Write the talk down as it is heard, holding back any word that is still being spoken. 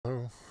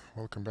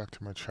welcome back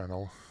to my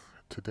channel.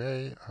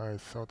 Today I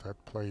thought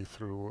I'd play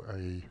through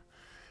a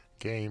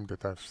game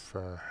that I've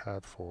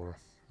had for,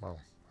 well,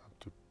 up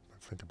to I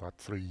think about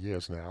 3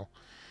 years now,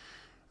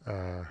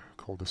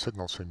 called the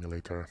Signal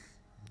Simulator.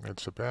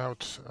 It's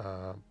about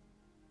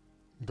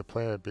the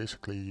player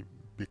basically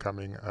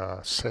becoming a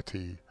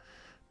SETI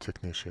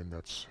technician,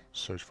 that's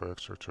Search for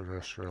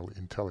Extraterrestrial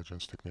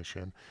Intelligence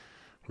technician,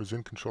 who's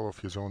in control of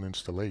his own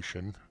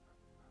installation,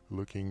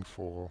 looking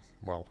for,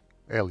 well,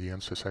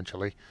 aliens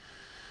essentially.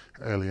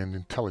 Alien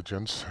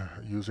intelligence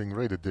using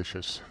radar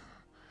dishes.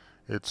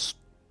 It's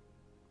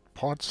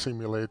part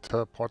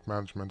simulator, part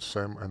management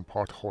sim, and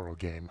part horror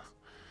game,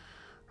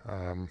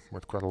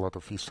 with quite a lot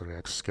of Easter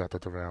eggs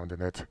scattered around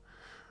in it.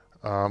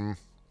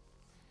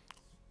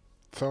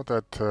 Thought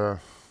that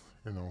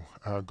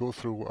go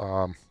through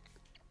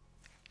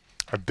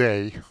a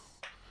day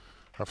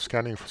of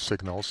scanning for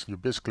signals. You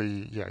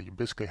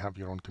basically have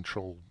your own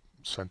control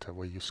center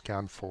where you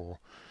scan for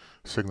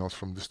signals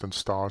from distant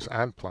stars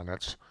and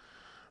planets.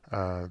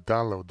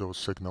 Download those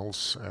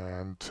signals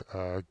and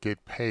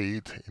get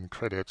paid in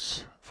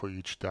credits for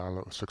each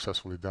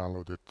successfully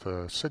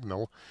downloaded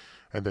signal,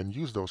 and then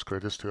use those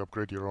credits to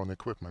upgrade your own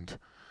equipment,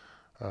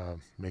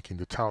 making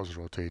the towers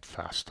rotate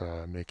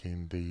faster,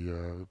 making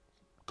the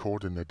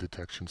coordinate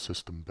detection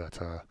system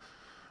better,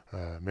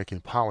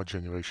 making power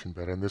generation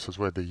better. And this is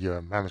where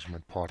the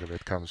management part of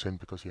it comes in,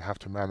 because you have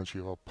to manage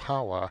your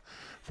power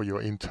for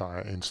your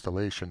entire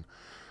installation.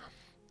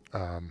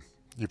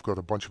 You've got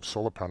a bunch of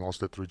solar panels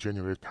that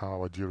regenerate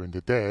power during the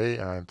day,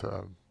 and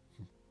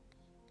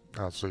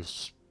as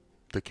is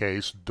the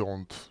case,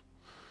 don't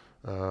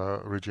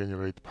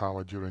regenerate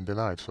power during the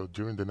night. So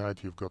during the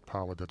night you've got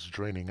power that's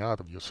draining out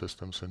of your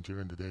systems, and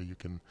during the day you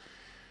can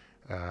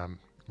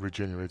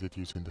regenerate it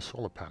using the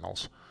solar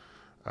panels.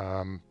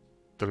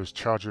 There is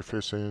charge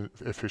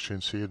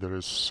efficiency, there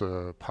is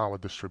power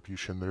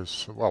distribution,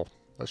 there's, well,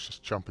 let's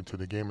just jump into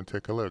the game and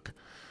take a look.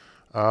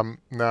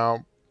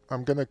 Now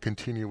I'm gonna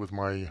continue with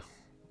my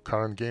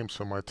current game,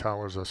 so my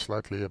towers are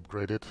slightly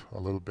upgraded a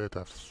little bit.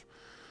 I've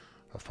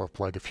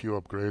applied a few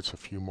upgrades, a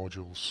few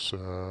modules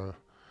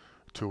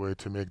to it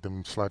to make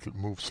them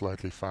move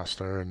slightly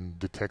faster and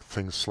detect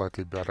things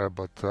slightly better,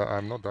 but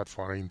I'm not that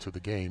far into the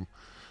game,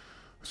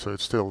 so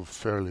it's still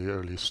fairly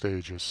early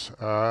stages.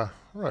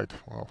 Right,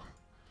 well,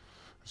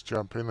 let's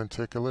jump in and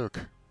take a look.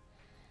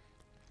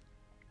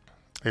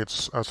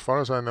 It's, as far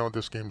as I know,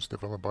 this game's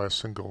developed by a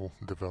single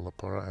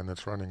developer, and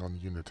it's running on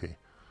Unity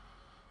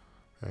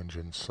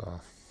engines.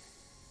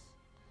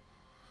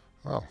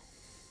 Well,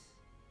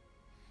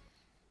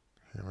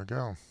 here we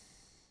go.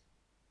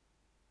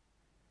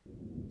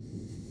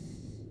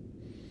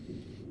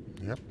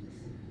 Yep,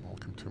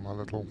 welcome to my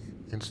little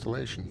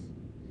installation.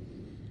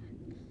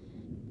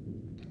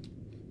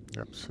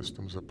 Yep,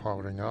 systems are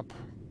powering up.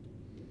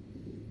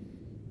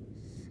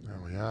 There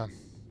we are.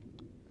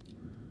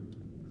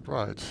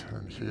 Right,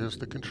 and here's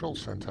the control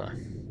center.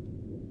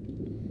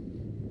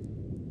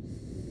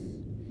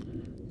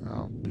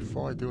 Now,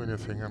 before I do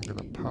anything, I'm going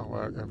to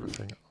power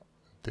everything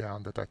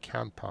down that I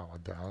can power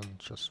down,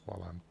 just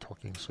while I'm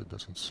talking, so it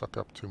doesn't suck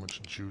up too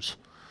much juice.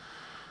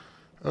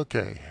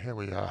 Okay, here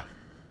we are.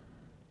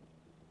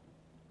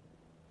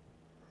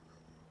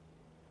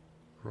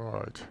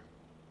 Right.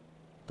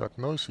 That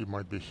noise you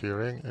might be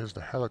hearing is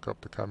the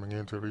helicopter coming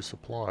in to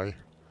resupply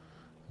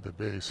the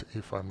base,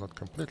 if I'm not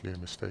completely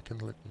mistaken.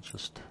 Let me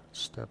just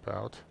step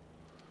out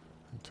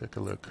and take a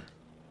look.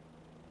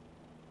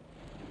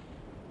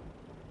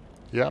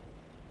 Yep.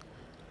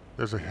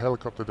 There's a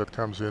helicopter that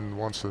comes in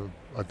once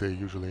a day,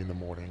 usually in the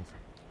morning,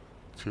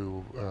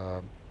 to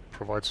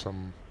provide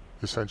some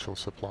essential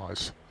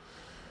supplies.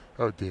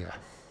 Oh dear,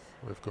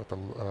 we've got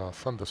a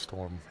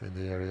thunderstorm in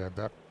the area.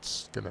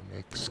 That's gonna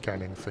make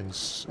scanning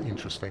things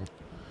interesting.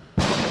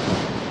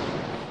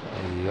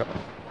 Yep.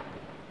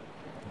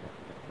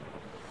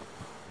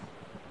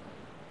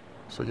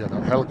 So yeah,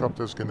 the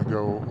helicopter's gonna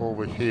go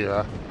over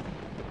here.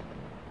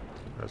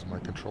 There's my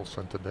control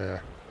center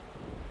there,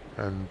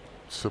 and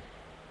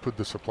put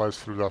the supplies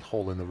through that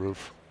hole in the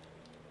roof.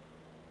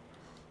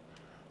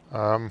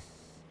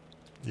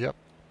 Yep,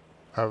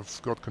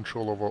 I've got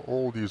control over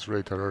all these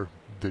radar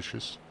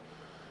dishes.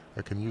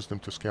 I can use them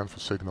to scan for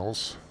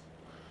signals.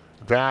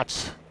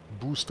 That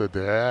booster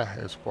there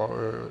is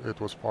it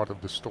was part of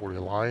the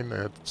storyline.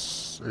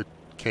 It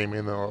came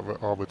in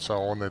of its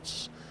own.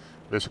 It's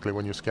basically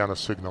when you scan a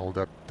signal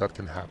that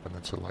can happen.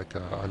 It's like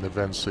an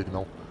event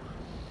signal.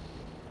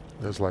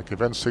 There's like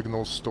event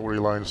signals,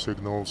 storyline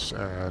signals,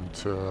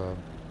 and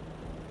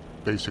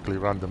basically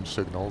random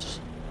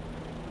signals.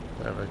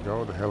 There we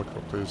go, the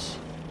helicopter is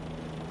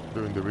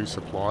doing the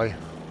resupply.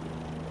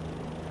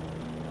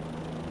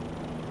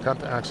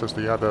 Can't access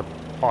the other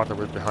part of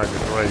it behind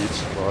the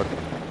grades, but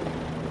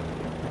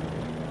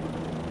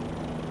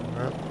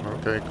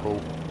okay,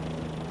 cool.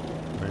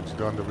 It's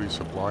done the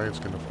resupply, it's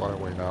gonna fly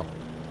away now.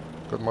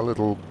 Got my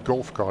little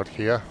golf cart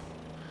here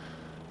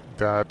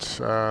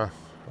that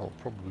I'll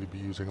probably be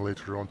using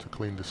later on to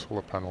clean the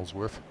solar panels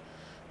with.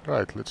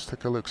 Right, let's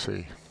take a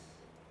look-see.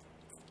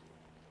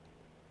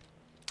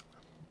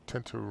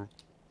 tend to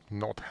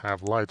not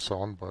have lights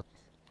on, but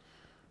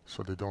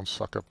so they don't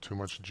suck up too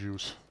much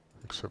juice,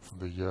 except for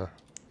the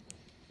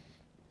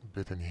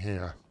bit in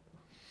here.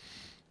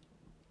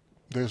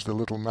 There's the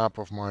little map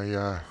of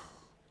my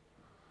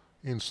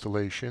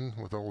installation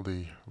with all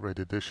the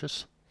ready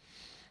dishes.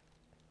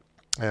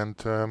 And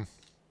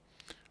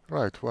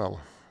right, well,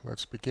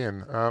 let's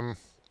begin.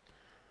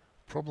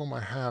 Problem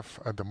I have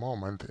at the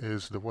moment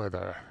is the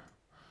weather.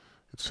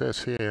 It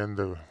says here in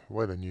the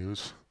weather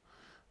news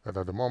that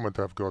at the moment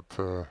I've got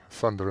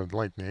thunder and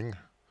lightning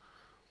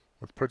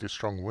with pretty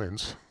strong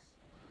winds,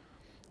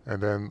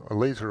 and then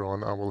later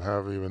on I will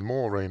have even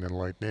more rain and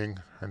lightning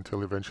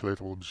until eventually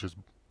it will just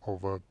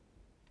over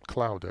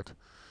cloud it.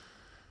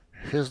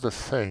 Here's the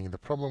thing, the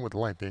problem with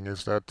lightning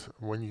is that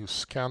when you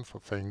scan for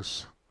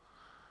things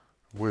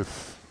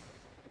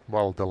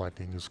while the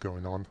lightning is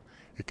going on,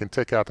 it can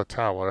take out a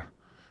tower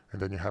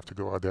and then you have to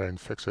go out there and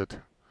fix it.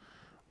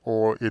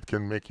 Or it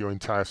can make your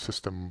entire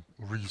system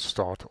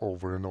restart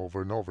over and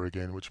over and over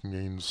again, which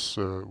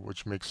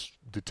makes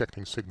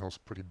detecting signals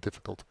pretty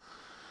difficult.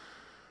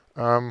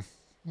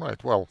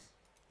 Right, well,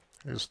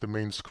 here's the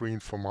main screen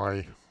for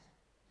my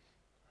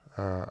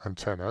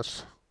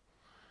antennas.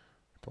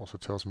 It also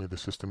tells me the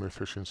system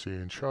efficiency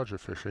and charge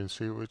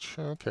efficiency, which,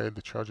 okay,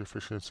 the charge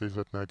efficiency is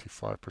at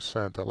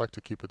 95%. I like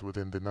to keep it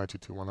within the 90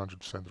 to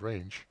 100%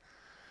 range,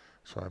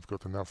 so I've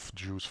got enough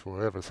juice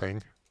for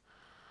everything.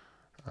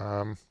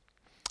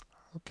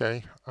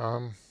 Okay,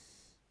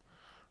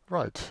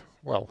 right,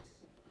 well,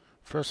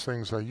 first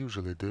things I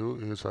usually do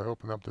is I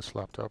open up this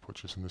laptop,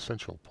 which is an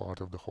essential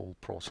part of the whole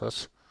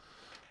process,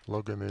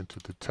 log in into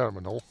the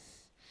terminal,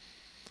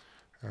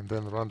 and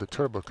then run the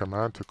turbo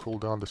command to cool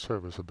down the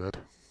servers a bit.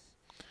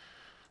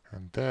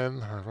 And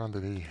then I run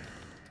the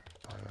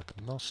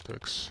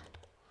diagnostics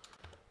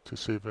to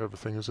see if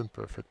everything is in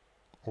perfect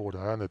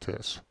order, and it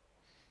is.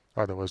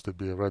 Otherwise there'd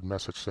be a red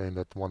message saying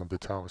that one of the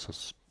towers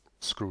is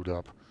screwed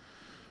up.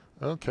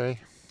 Okay,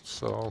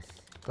 so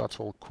that's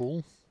all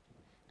cool.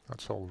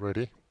 That's all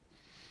ready.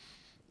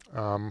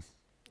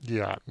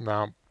 Yeah,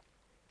 now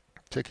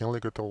taking a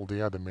look at all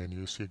the other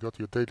menus, you got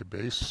your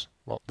database.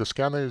 Well, the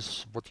scanner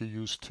is what you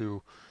use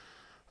to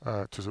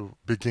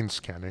begin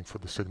scanning for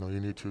the signal. You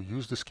need to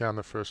use the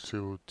scanner first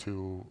to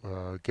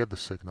get the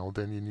signal.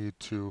 Then you need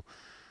to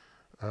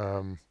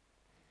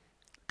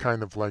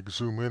kind of like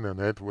zoom in on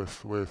it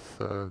with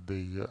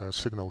the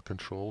signal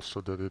control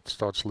so that it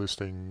starts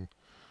listing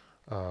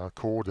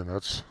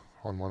coordinates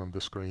on one of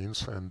the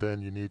screens, and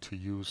then you need to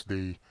use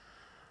the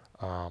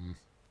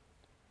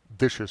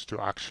dishes to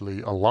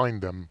actually align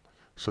them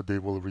so they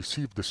will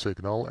receive the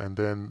signal, and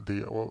then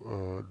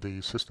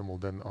the system will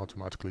then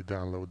automatically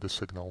download the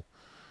signal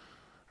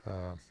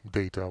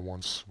data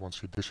once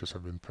your dishes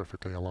have been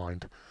perfectly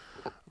aligned.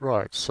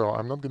 Right, so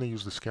I'm not going to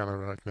use the scanner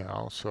right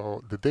now.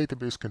 So the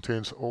database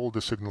contains all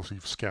the signals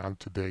you've scanned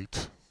to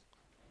date,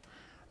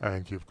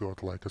 and you've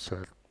got, like I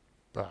said,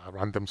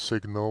 random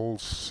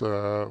signals,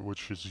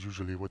 which is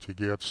usually what you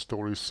get,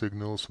 story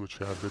signals, which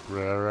are a bit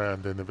rarer,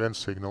 and then event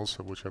signals,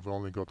 of which I've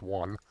only got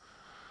one.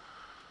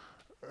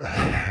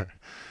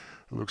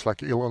 Looks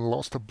like Elon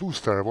lost a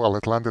booster. Well,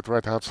 it landed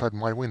right outside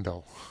my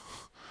window.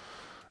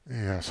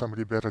 Yeah,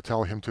 somebody better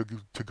tell him to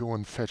go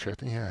and fetch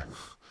it. Yeah.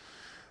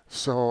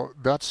 So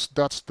that's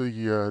the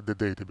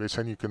database,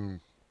 and you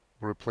can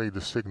replay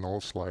the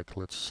signals, like,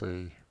 let's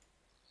say,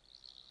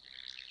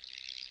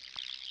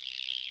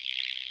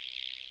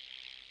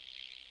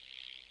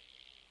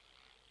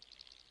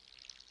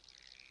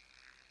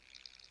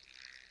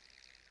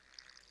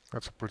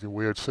 that's a pretty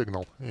weird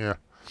signal. Yeah.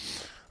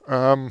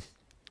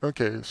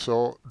 Okay,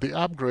 so the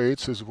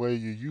upgrades is where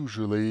you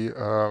usually,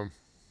 at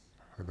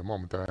the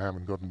moment I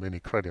haven't gotten many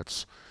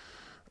credits,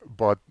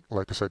 but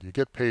like I said, you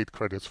get paid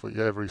credits for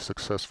every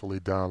successfully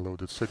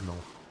downloaded signal.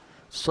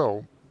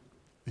 So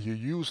you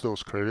use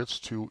those credits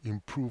to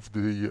improve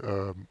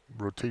the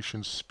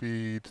rotation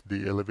speed,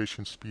 the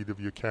elevation speed of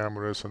your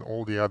cameras, and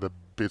all the other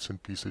bits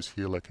and pieces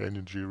here, like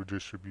energy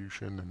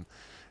redistribution and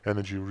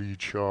energy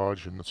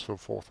recharge and so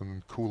forth,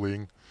 and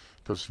cooling,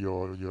 because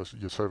your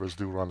servers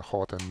do run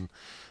hot, and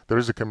there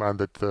is a command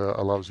that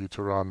allows you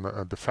to run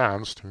the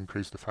fans to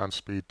increase the fan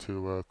speed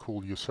to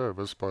cool your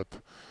servers. But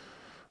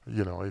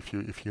you know, if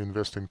you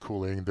invest in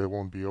cooling, they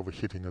won't be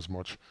overheating as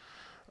much.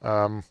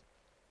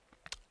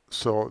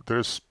 So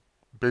there's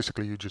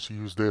basically, you just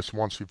use this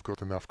once you've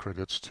got enough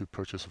credits to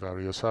purchase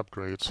various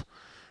upgrades.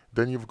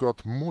 Then you've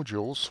got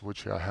modules,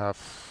 which I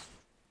have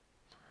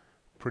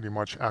pretty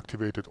much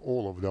activated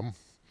all of them.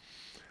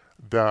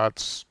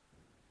 That's,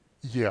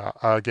 yeah,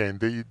 again,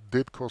 they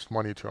did cost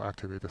money to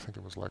activate. I think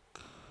it was like,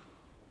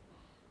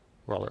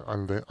 well,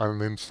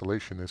 an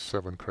installation is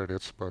 7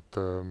 credits, but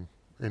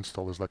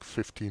install is like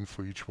 15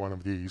 for each one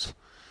of these.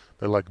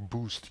 They like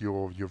boost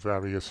your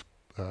various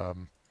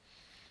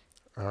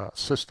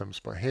systems.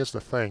 But here's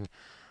the thing,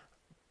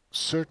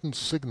 certain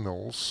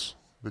signals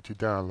that you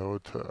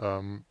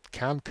download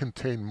can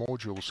contain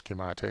module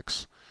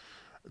schematics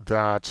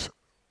that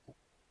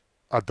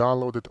are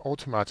downloaded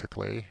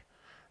automatically,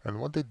 and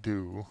what they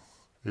do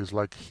is,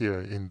 like here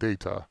in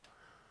data,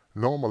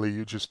 Normally,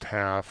 you just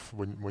have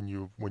when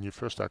you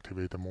first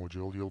activate the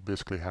module, you'll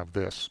basically have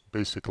this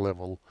basic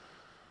level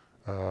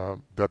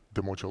that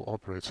the module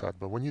operates at.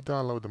 But when you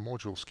download the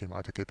module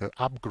schematic, it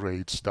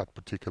upgrades that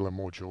particular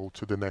module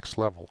to the next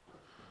level.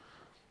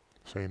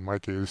 So in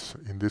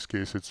this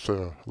case, it's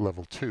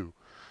level 2.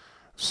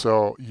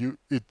 So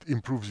it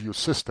improves your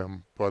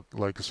system, but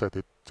like I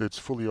said, it's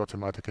fully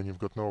automatic and you've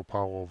got no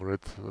power over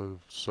it.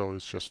 So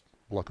it's just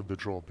luck of the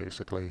draw,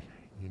 basically.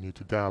 You need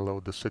to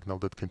download the signal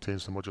that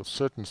contains the module.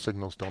 Certain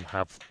signals don't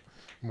have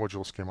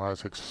module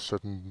schematics,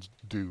 certain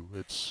do.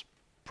 It's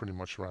pretty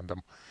much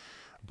random.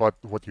 But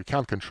what you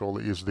can control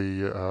is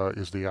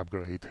the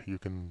upgrade. You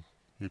can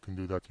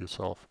do that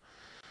yourself.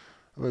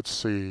 Let's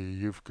see.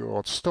 You've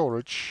got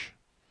storage,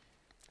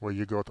 where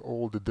you got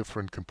all the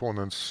different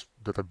components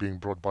that are being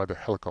brought by the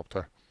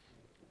helicopter.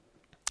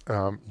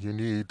 You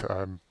need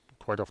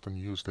quite often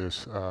use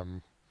this.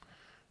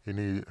 You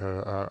need.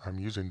 I'm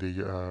using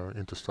the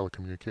interstellar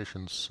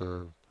communications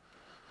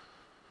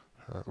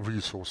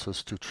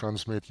resources to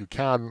transmit. You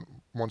can,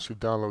 once you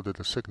downloaded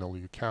the signal,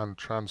 you can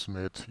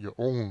transmit your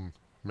own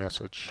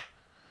message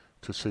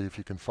to see if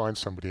you can find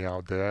somebody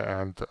out there.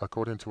 And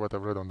according to what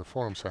I've read on the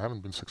forums, I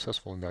haven't been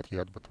successful in that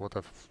yet, but what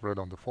I've read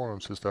on the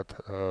forums is that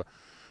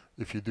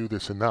if you do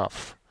this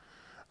enough,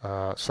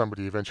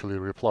 somebody eventually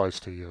replies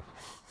to you.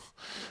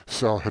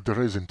 So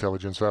there is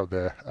intelligence out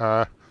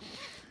there.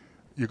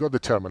 You got the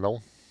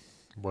terminal,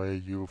 where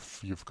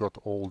you've got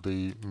all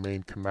the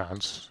main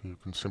commands. You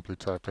can simply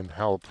type in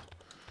help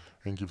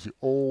and gives you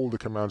all the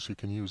commands you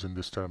can use in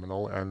this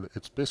terminal, and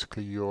it's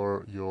basically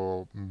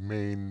your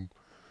main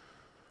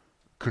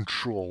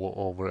control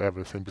over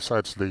everything.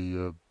 Besides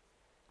the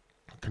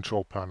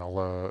control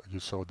panel you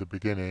saw at the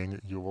beginning,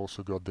 you've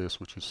also got this,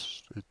 which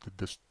is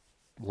this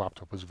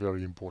laptop is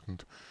very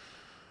important.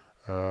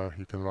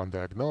 You can run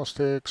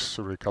diagnostics,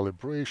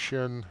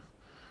 recalibration,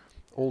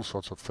 all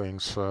sorts of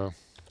things.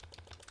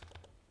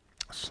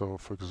 So,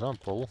 for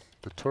example,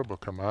 the turbo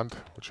command,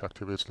 which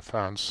activates the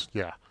fans,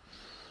 yeah,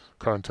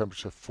 current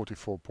temperature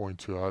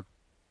 44.2. I'd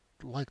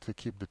like to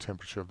keep the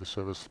temperature of the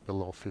service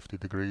below 50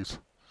 degrees.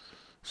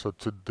 So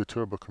the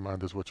turbo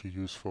command is what you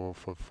use for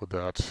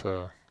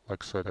that.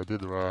 Like I said, I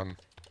did run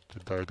the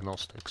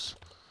diagnostics.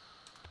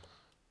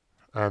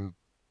 And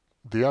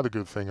the other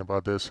good thing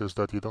about this is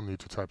that you don't need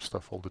to type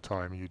stuff all the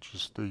time. You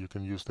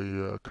can use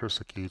the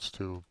cursor keys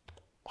to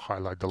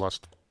highlight the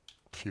last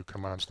few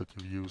commands that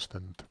you've used,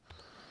 and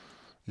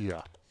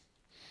yeah,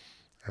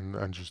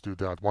 and just do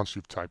that once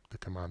you've typed the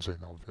commands in,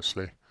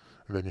 obviously.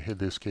 And then you hit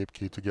the escape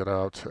key to get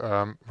out.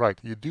 Right,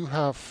 you do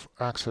have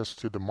access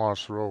to the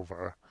Mars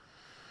rover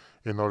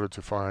in order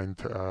to find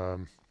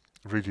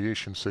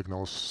radiation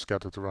signals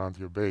scattered around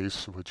your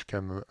base, which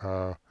can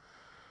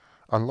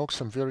unlock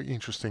some very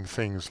interesting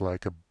things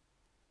like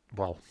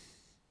well,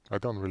 I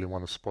don't really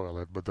want to spoil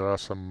it, but there are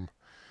some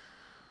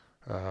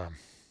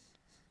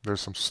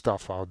there's some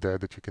stuff out there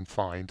that you can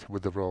find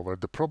with the rover.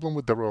 The problem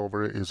with the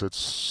rover is it's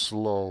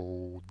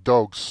slow,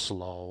 dog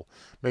slow,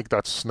 make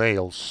that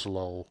snail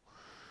slow.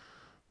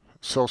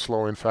 So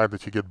slow, in fact,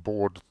 that you get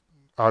bored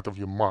out of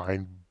your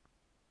mind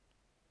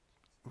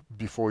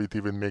before it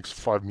even makes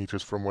 5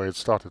 meters from where it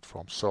started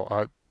from. So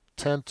I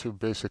tend to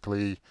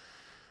basically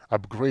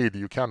upgrade.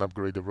 You can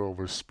upgrade the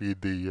rover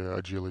speed, the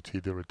agility,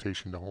 the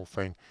rotation, the whole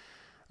thing.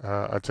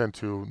 I tend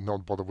to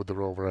not bother with the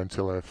rover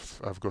until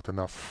I've got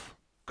enough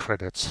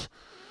credits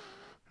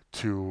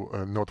to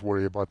not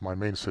worry about my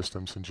main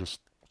systems and just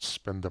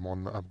spend them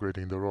on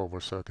upgrading the rover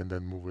so I can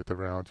then move it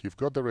around. You've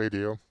got the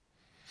radio.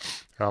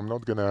 I'm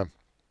not gonna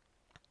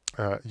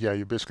yeah,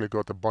 you basically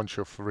got a bunch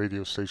of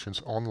radio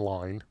stations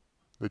online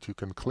that you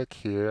can click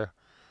here.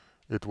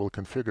 It will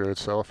configure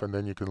itself and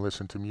then you can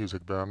listen to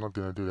music, but I'm not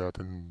gonna do that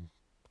in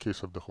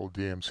case of the whole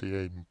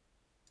DMCA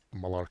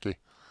malarkey.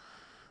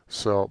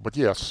 So, but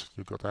yes,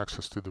 you got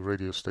access to the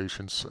radio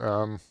stations.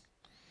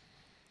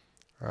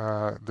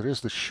 There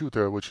is the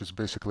shooter, which is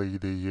basically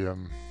the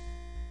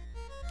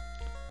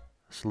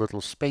this little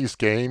space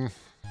game.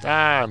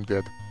 Ah, I'm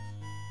dead.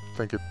 I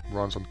think it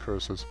runs on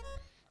cursors.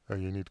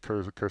 You need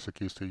cursor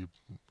keys to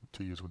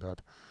use with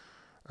that.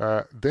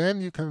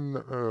 Then you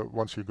can,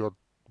 once you got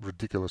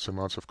ridiculous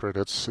amounts of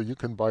credits, so you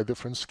can buy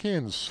different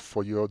skins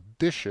for your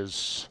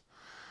dishes.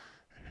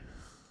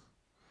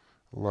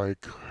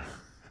 Like,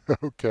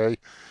 okay.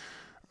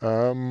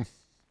 And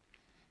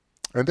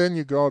then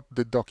you got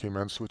the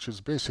documents, which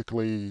is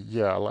basically,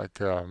 yeah, like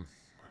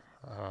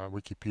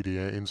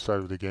Wikipedia inside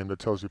of the game that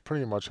tells you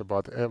pretty much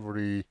about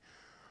every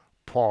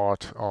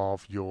part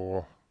of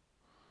your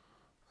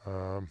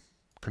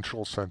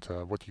control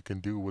center, what you can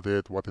do with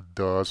it, what it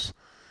does.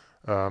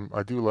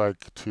 I do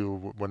like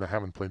to, when I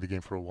haven't played the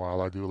game for a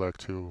while, I do like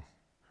to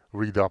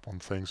read up on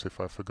things if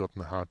I've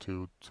forgotten how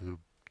to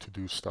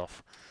do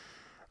stuff.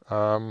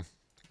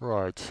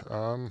 Right.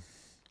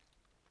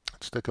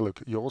 Let's take a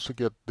look. You also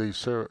get the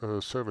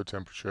server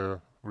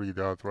temperature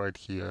readout right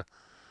here,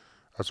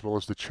 as well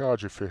as the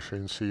charge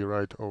efficiency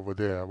right over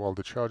there. Well,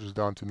 the charge is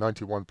down to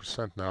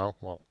 91% now.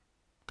 Well,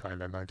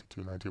 kind of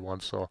 92, 91.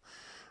 So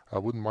I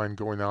wouldn't mind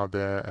going out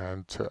there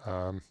and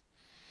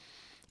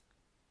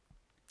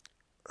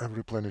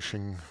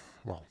replenishing,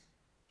 well,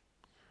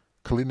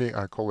 cleaning,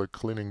 I call it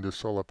cleaning the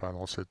solar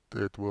panels.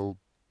 It will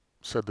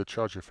set the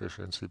charge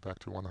efficiency back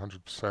to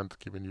 100%,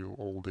 giving you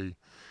all the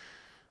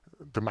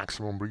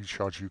maximum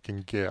recharge you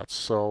can get.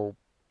 So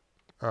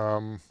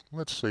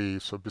let's see.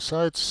 So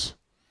besides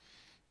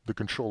the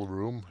control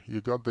room,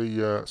 you got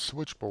the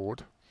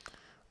switchboard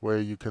where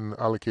you can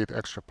allocate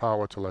extra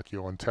power to like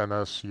your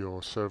antennas,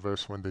 your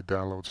servers when they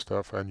download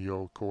stuff, and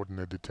your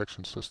coordinate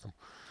detection system.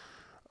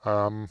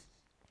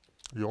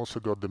 You also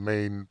got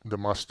the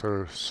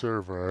master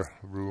server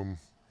room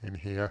in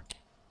here,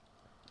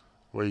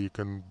 where you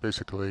can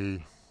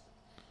basically,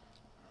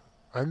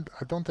 and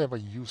I don't ever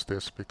use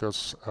this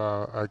because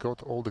I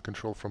got all the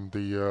control from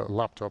the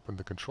laptop and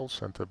the control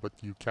center, but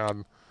you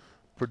can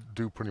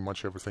do pretty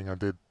much everything I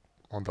did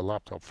on the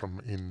laptop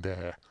from in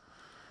there.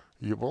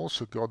 You've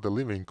also got the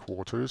living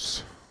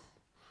quarters.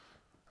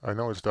 I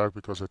know it's dark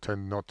because I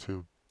tend not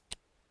to.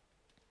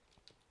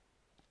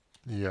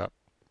 Yeah,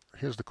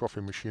 here's the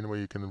coffee machine where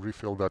you can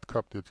refill that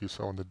cup that you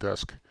saw on the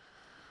desk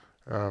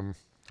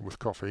with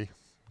coffee,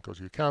 because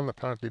you can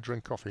apparently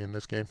drink coffee in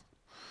this game.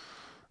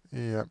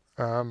 Yeah,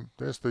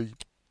 there's the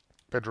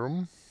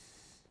bedroom.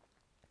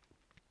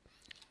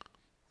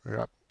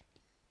 Yeah,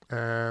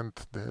 and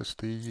there's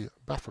the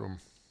bathroom.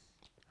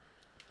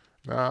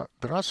 Now,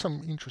 there are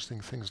some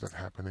interesting things that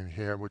happen in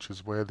here, which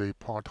is where the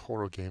part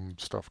horror game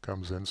stuff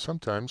comes in.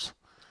 Sometimes,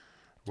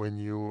 when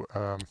you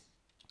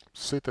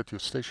sit at your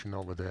station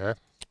over there,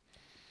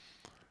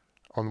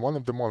 on one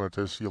of the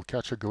monitors, you'll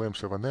catch a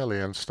glimpse of an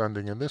alien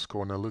standing in this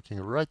corner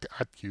looking right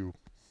at you.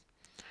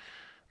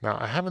 Now,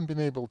 I haven't been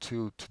able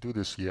to do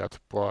this yet,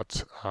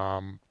 but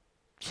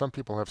some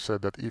people have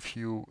said that if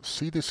you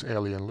see this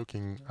alien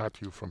looking at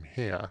you from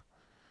here,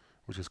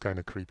 which is kind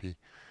of creepy,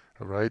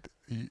 right?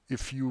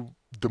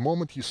 The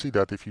moment you see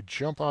that, if you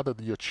jump out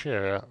of your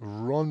chair,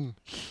 run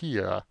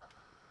here,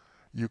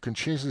 you can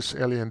chase this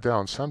alien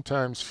down.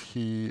 Sometimes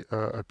he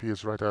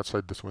appears right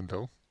outside this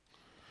window,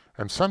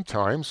 and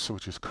sometimes,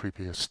 which is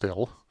creepier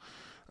still,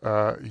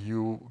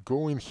 you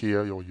go in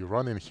here, or you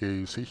run in here,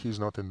 you see he's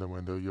not in the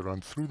window, you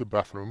run through the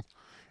bathroom,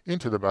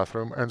 into the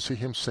bathroom, and see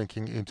him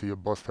sinking into your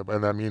bathtub.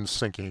 And I mean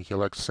sinking, he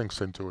like sinks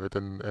into it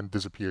and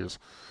disappears.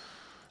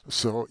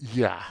 So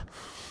yeah,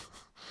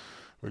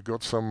 we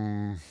got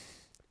some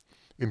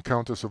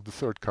encounters of the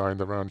third kind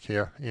around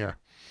here, yeah.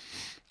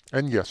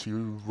 And yes,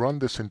 you run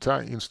this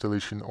entire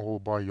installation all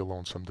by your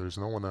lonesome. There's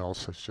no one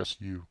else, it's just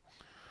you.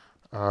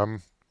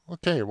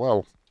 Okay,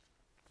 well,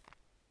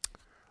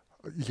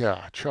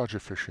 yeah, charge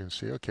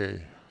efficiency.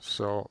 Okay,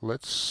 so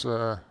let's,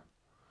 well,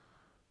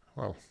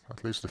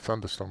 at least the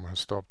thunderstorm has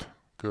stopped.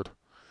 Good.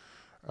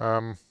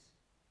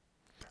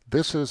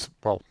 This is,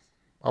 well,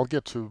 I'll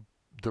get to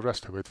the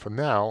rest of it. For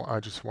now, I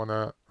just want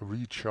to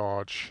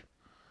recharge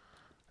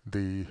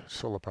the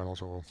solar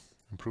panels or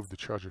improve the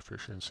charge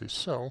efficiency.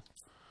 So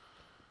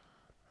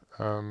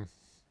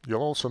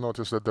you'll also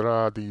notice that there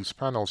are these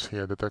panels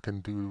here that I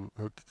can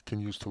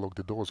use to lock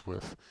the doors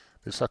with.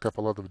 They suck up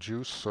a lot of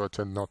juice, so I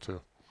tend not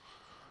to.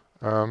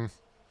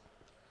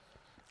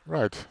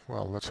 Right,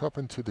 well, let's hop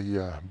into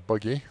the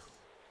buggy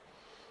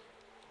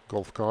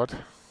golf cart,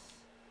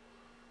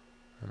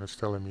 and it's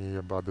telling me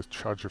about the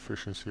charge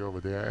efficiency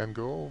over there, and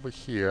go over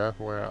here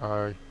where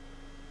I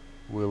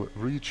will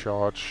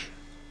recharge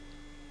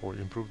or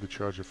improve the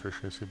charge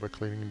efficiency by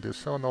cleaning the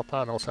solar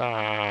panels.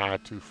 Ah,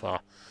 too far.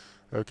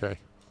 Okay.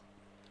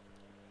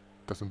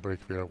 Doesn't break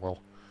very well.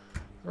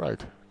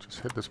 Right, just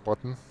hit this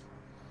button.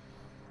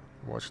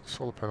 Watch the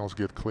solar panels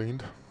get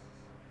cleaned.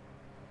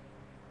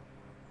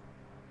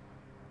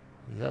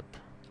 Yep.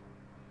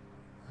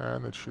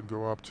 And it should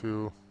go up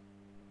to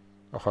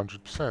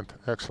 100%.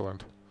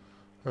 Excellent.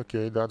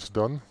 Okay, that's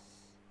done.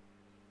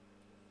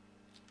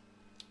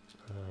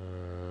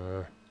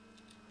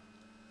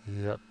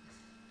 Yep.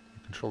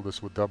 Control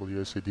this with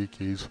WASD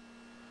keys.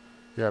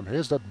 Yeah,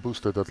 here's that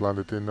booster that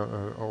landed in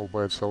all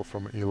by itself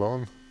from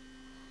Elon.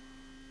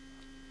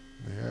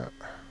 Yeah.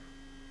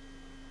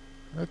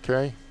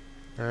 Okay.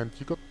 And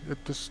you got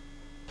this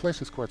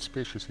place is quite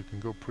spacious. You can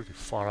go pretty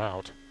far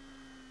out.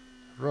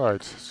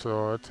 Right.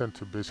 So I tend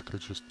to basically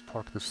just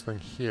park this thing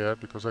here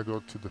because I go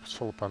to the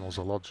solar panels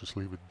a lot. Just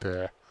leave it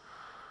there.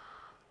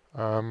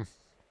 Yeah.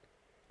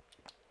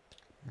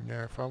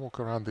 If I walk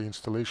around the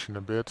installation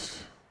a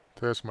bit,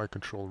 there's my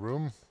control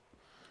room.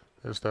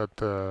 There's that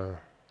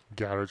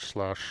garage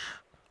slash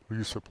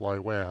resupply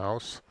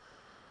warehouse.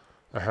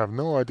 I have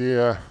no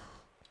idea.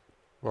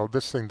 Well,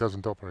 this thing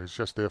doesn't operate. It's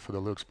just there for the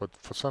looks. But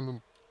for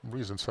some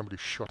reason, somebody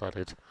shot at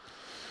it.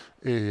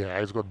 Yeah,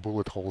 it's got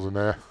bullet holes in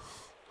there.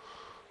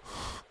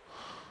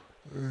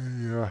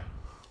 Yeah.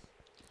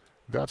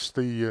 That's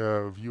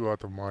the view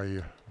out of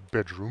my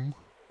bedroom.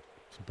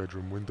 It's a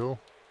bedroom window.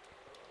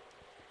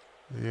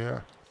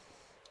 Yeah.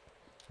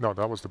 No,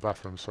 that was the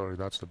bathroom. Sorry,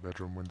 that's the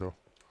bedroom window.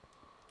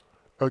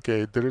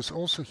 Okay, there's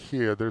also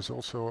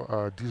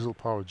a diesel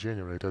power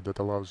generator that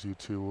allows you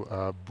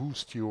to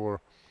boost your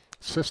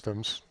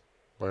systems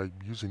by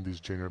using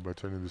this generator, by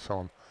turning this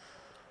on.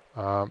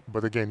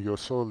 But again, you're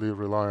solely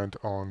reliant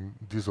on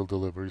diesel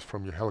deliveries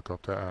from your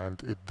helicopter,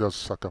 and it does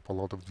suck up a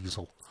lot of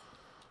diesel.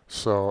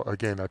 So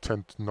again, I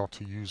tend not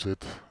to use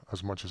it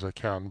as much as I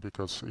can,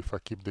 because if I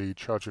keep the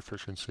charge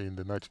efficiency in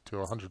the 90 to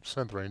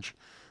 100% range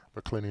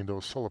by cleaning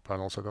those solar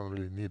panels, I don't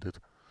really need it.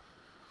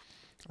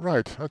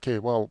 Right, okay,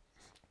 well,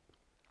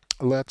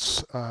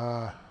 let's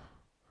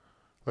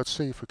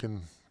see if we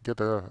can get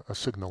a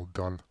signal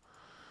done.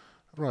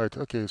 Right,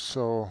 okay,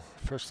 so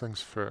first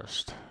things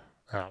first.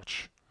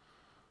 Ouch.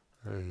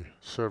 A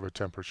server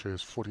temperature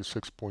is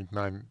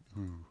 46.9.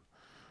 Ooh.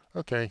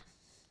 Okay,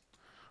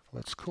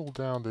 let's cool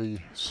down the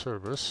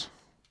service.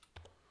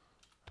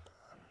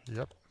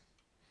 Yep.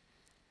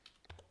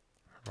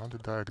 Run the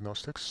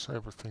diagnostics.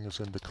 Everything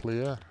is in the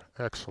clear.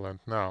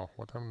 Excellent. Now,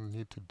 what I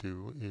need to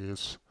do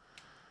is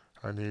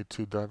I need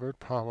to divert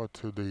power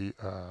to the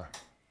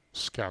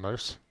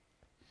scanners.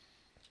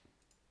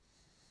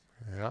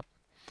 Yep.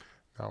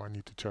 Now I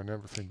need to turn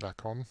everything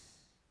back on.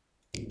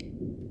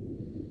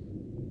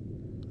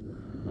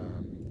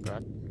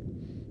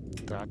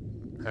 That,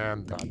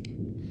 and that.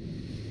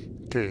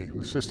 Okay,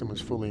 the system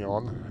is fully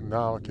on.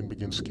 Now I can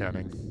begin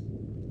scanning.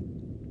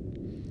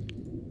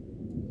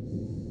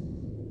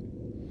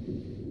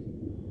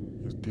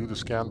 You do the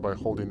scan by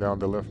holding down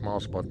the left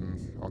mouse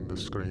button on the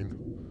screen.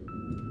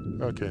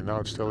 Okay, now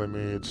it's telling me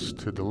it's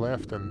to the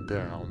left and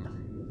down.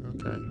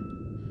 Okay.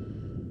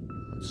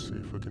 Let's see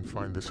if we can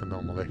find this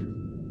anomaly.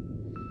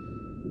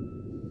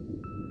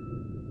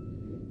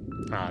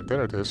 Ah,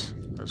 there it is.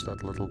 There's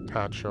that little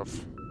patch of...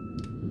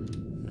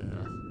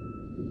 yeah.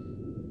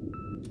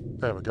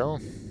 There we go.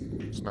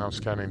 It's now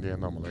scanning the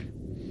anomaly.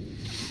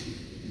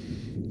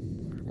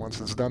 Once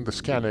it's done the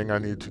scanning, I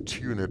need to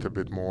tune it a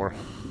bit more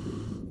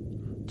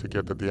to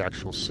get at the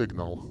actual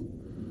signal.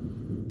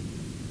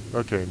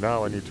 Okay,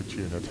 now I need to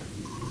tune it.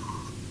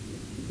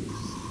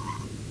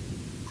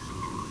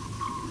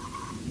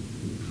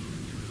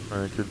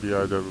 And it could be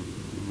either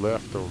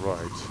left or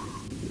right.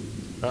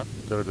 Ah,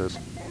 there it is.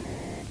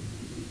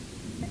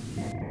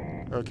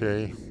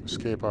 Okay,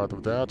 escape out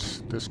of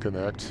that,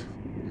 disconnect.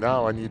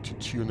 Now I need to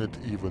tune it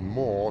even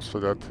more so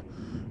that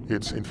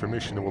its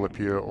information will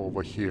appear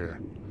over here.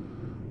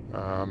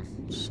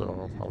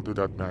 So I'll do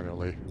that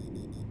manually,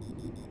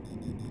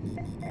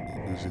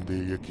 using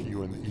the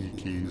Q and E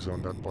keys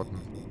on that button.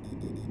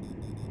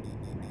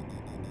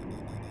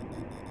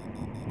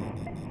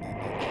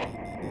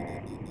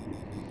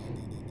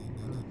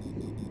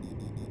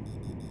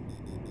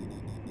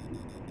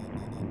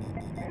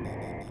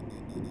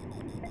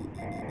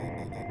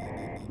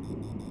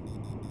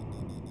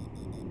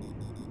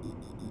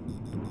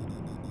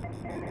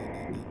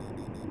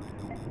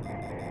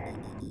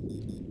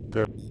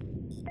 There.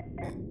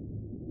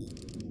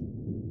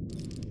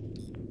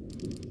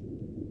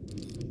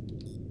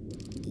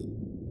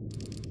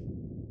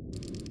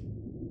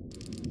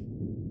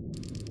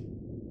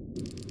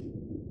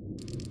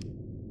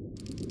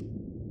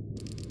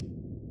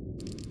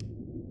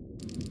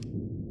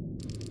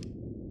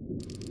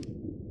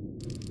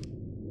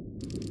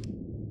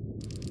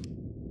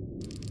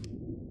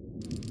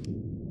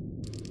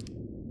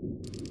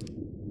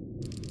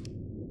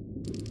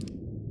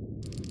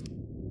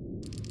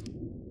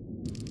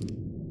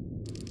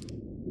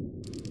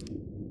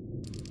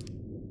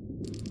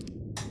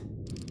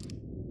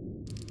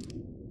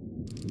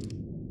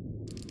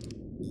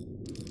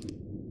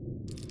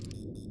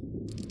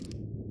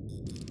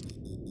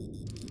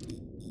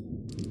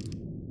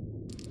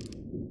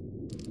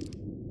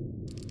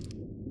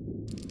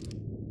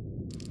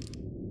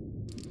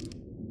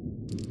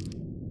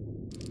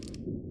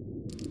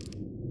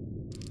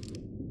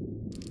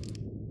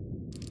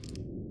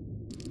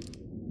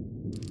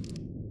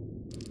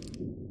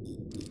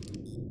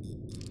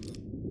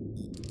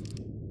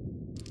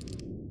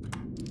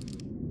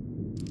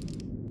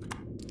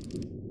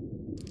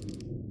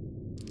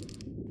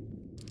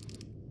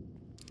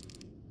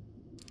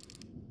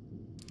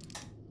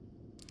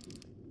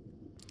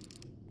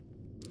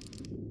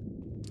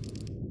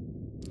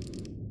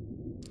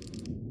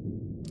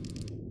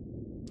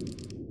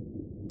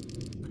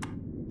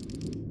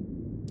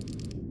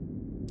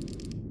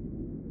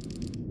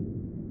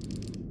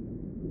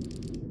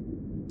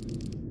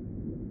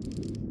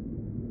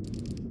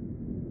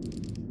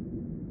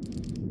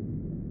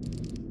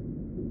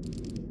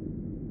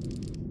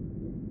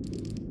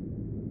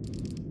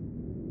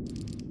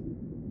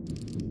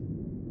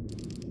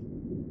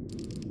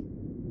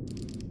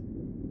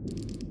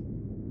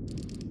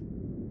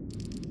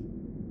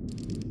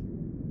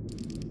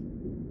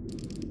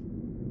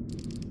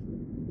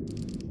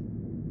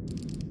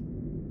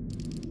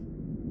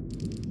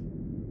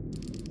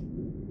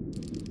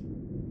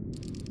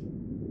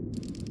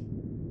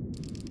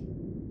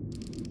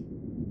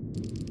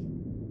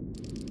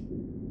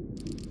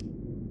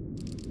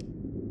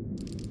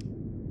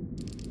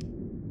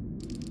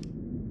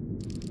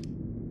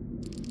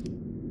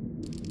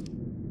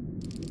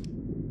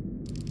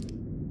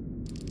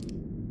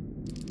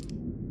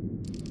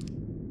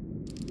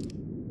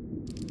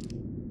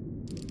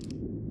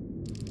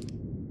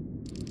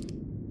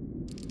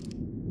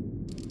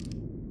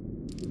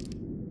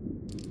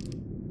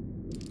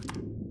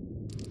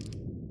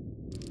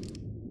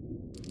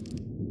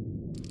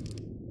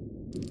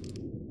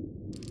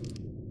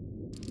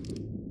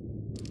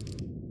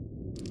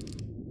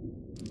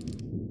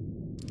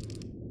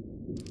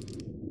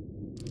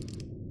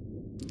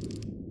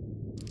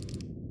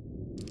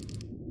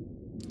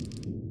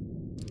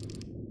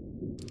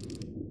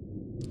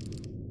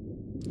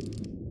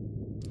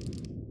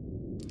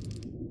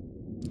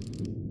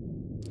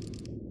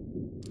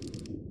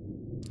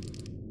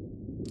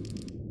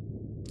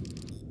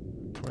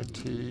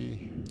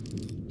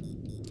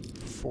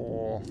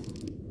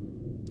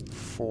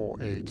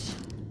 448.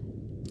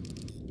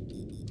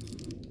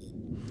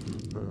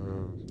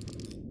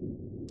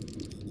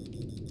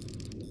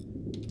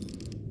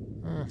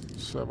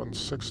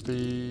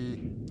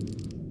 760.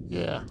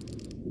 Yeah. I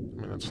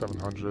mean, it's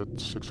 700,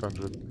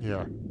 600.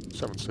 Yeah,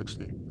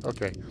 760.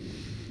 Okay.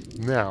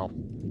 Now,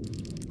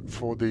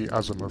 for the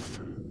azimuth.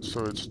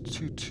 So it's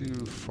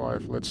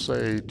 225, let's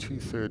say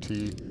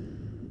 230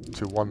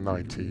 to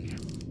 190.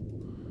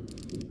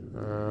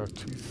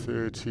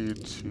 230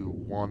 to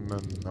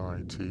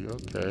 190,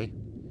 okay.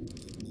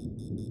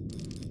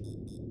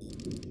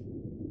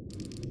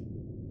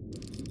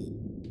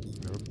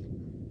 Nope.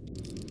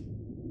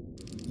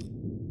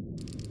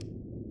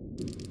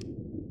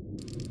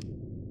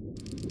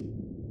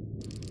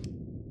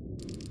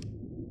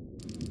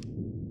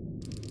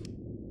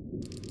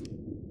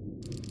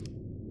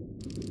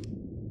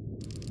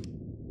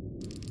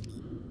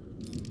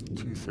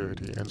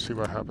 And see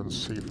what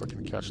happens, see if I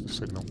can catch the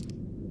signal.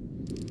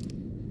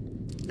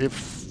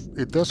 If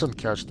it doesn't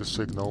catch the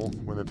signal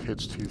when it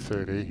hits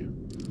 230,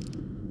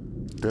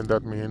 then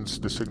that means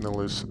the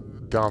signal is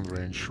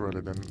downrange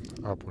rather than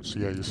upwards.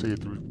 Yeah, you see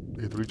it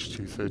reached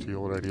 230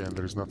 already and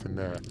there's nothing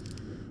there.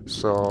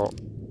 So,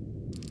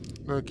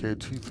 okay,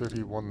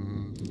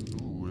 231,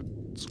 ooh,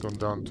 it's gone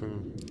down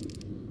to,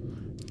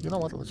 you know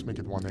what, let's make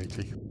it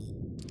 180.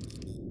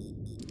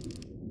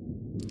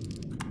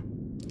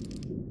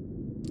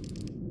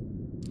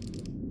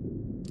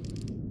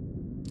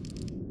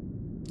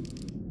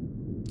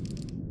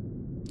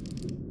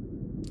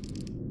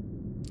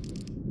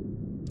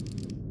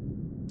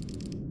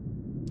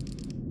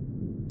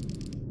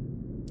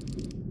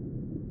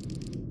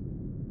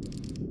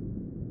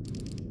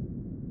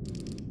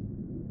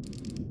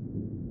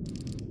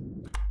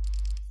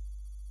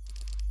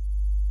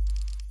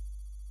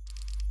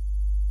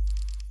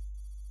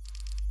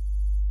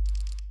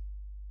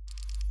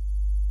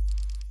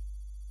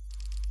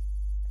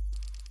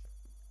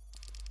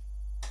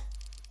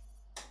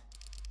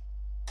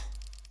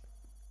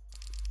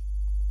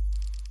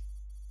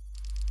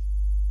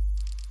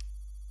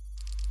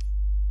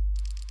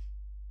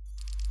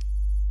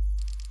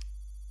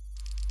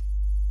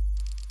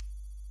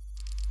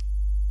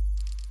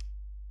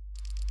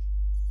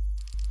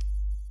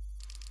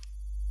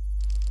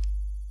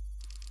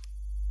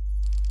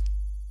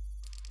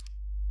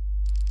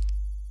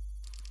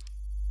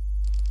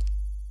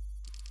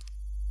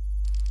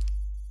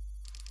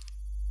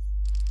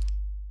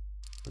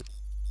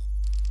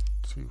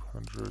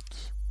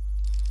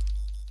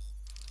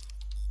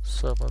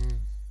 207,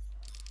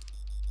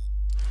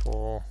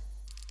 4,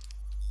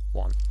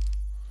 1.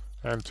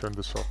 And turn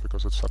this off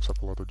because it sucks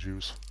up a lot of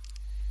juice.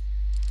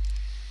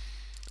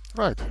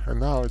 Right, and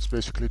now it's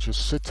basically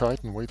just sit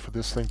tight and wait for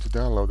this thing to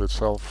download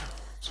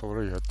itself. It's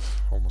already at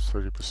almost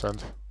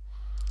 30%.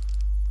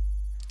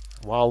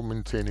 While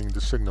maintaining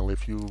the signal,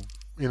 if you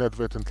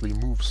inadvertently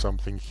move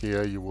something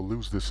here, you will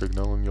lose the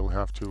signal and you'll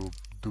have to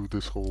do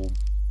this whole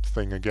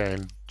thing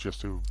again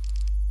just to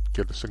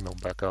get the signal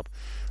back up,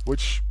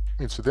 which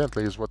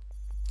incidentally is what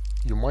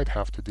you might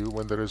have to do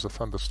when there is a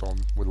thunderstorm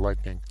with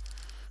lightning,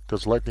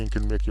 because lightning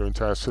can make your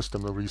entire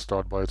system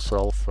restart by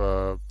itself,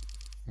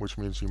 which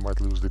means you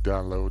might lose the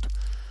download.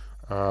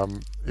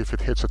 If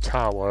it hits a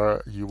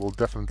tower, you will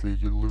definitely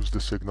lose the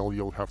signal.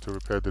 You'll have to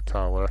repair the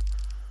tower.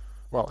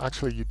 Well,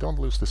 actually, you don't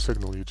lose the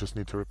signal, you just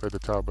need to repair the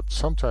tower, but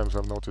sometimes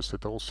I've noticed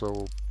it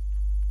also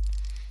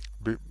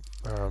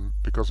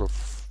because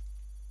of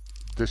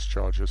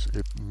discharges,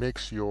 it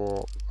makes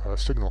your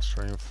signal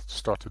strength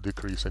start to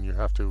decrease, and you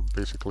have to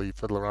basically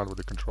fiddle around with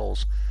the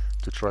controls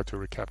to try to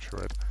recapture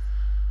it.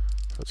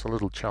 So it's a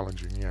little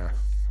challenging, yeah.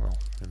 Well,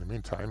 in the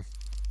meantime,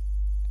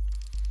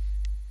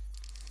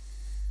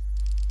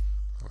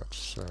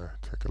 let's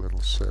take a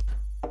little sip.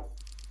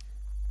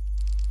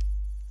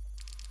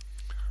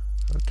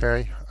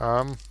 Okay,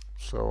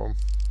 so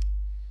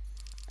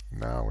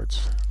now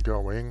it's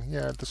going.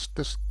 Yeah, this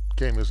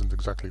game isn't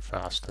exactly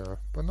fast,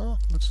 but no,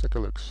 let's take a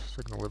look.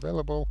 Signal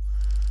available.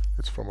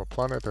 It's from a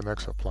planet, an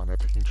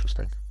exoplanet.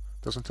 Interesting.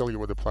 Doesn't tell you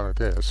what the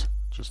planet is,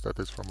 just that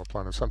it's from a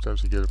planet.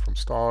 Sometimes you get it from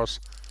stars,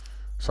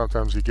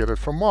 sometimes you get it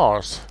from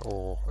Mars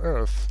or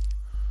Earth.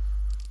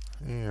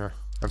 Yeah,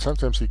 and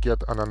sometimes you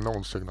get an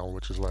unknown signal,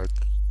 which is like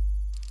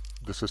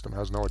the system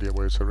has no idea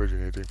where it's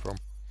originating from.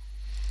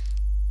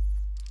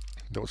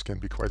 Those can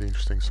be quite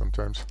interesting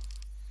sometimes.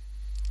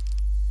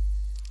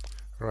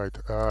 Right,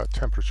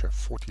 temperature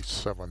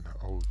 47.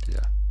 Oh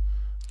dear.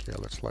 Okay,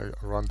 let's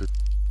run the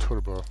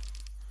turbo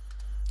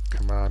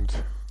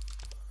command,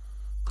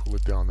 cool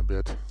it down a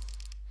bit.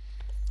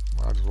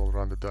 Might as well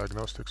run the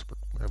diagnostics, but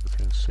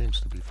everything seems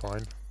to be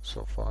fine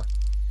so far.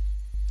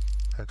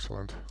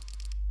 Excellent.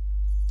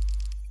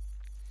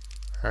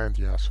 And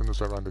yeah, as soon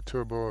as I run the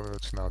turbo,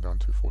 it's now down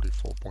to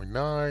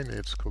 44.9.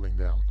 It's cooling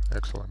down.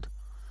 Excellent.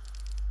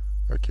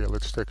 Okay,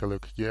 let's take a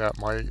look. Yeah,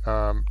 my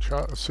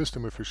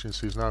system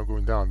efficiency is now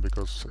going down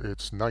because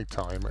it's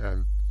nighttime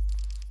and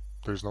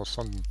there's no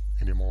sun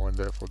anymore, and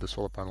therefore the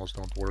solar panels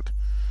don't work.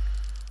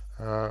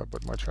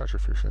 But my charge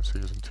efficiency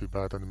isn't too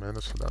bad at the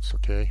minute, so that's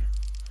okay.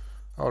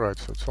 Alright,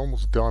 so it's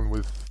almost done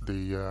with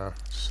the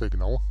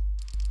signal,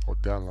 or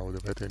download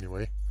of it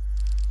anyway.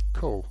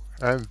 Cool.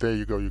 And there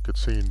you go, you could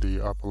see in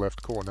the upper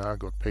left corner I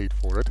got paid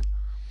for it.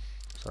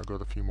 So I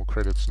got a few more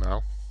credits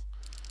now.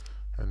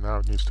 And now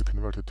it needs to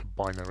convert it to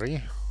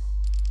binary.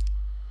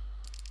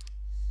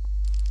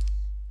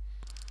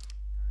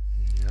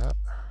 Yep.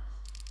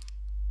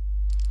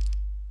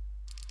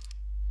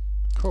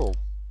 Cool.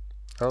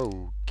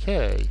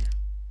 Okay.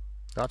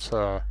 That's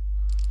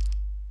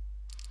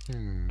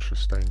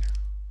interesting.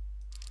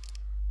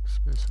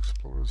 Space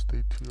Explorers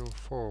Day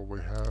 204, we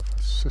have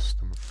a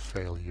system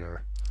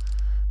failure.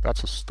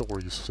 That's a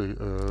story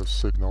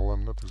signal.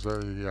 I'm not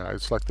exactly, yeah,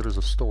 it's like there is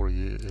a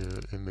story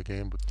in the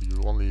game, but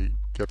you only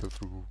get it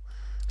through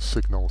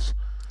signals.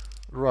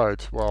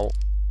 Right, well,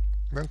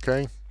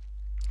 okay.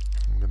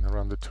 I'm gonna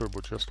run the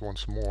turbo just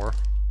once more.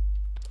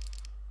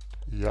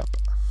 Yep.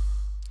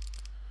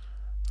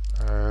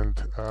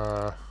 And,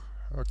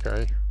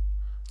 okay.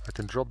 I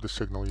can drop the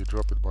signal, you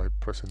drop it by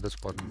pressing this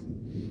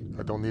button.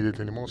 I don't need it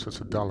anymore since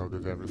it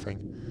downloaded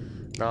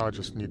everything. Now I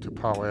just need to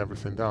power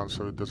everything down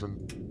so it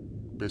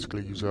doesn't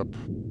basically use up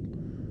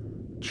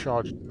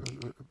charge,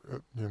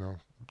 you know,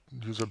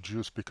 use up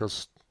juice,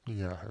 because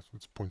yeah,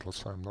 it's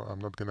pointless. I'm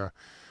not gonna,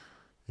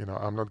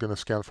 I'm not gonna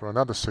scan for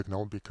another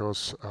signal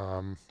because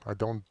I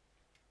don't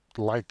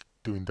like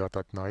doing that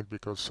at night,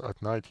 because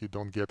at night you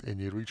don't get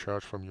any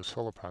recharge from your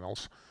solar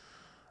panels.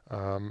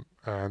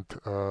 And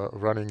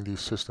running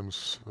these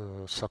systems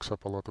sucks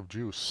up a lot of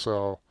juice.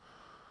 So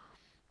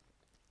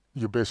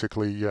you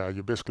basically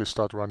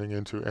start running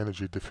into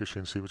energy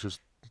deficiency, which is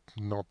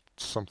not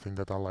something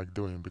that I like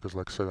doing, because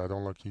like I said, I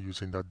don't like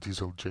using that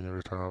diesel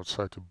generator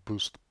outside to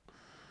boost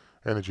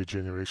energy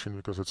generation,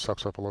 because it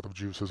sucks up a lot of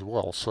juice as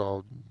well.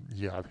 So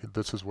yeah,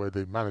 this is where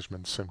the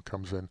management sim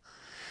comes in.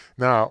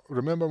 Now,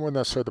 remember when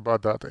I said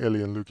about that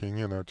alien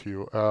looking at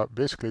you?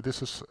 Basically,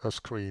 this is a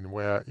screen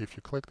where if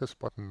you click this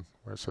button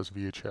where it says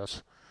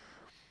VHS,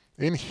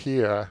 in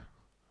here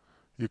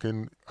you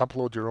can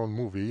upload your own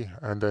movie,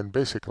 and then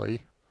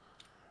basically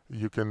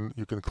you can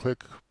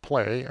click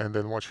play and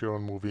then watch your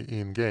own movie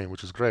in game,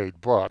 which is great.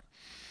 But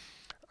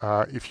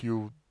if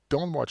you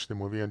don't watch the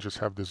movie and just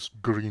have this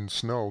green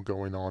snow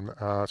going on,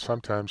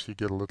 sometimes you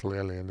get a little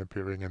alien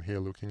appearing in here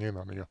looking in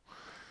on you.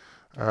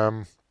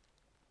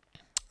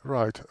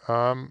 Right.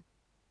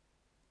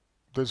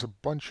 There's a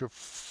bunch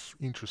of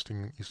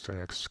interesting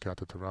Easter eggs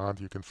scattered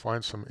around. You can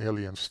find some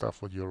alien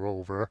stuff with your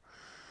rover.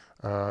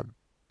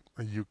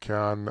 You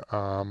can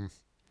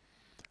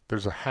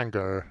there's a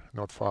hangar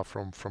not far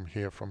from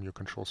here, from your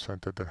control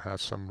center, that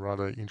has some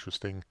rather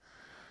interesting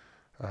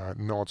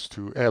nods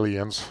to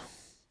Aliens,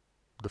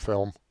 the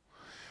film.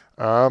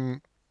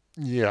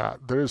 Yeah,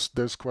 there's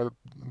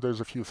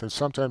a few things.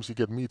 Sometimes you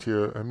get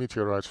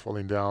meteorites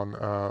falling down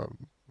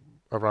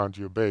around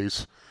your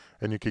base,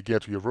 and you could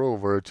get your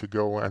rover to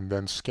go and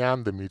then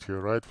scan the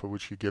meteorite, for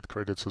which you get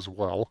credits as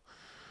well.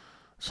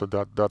 So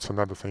that's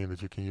another thing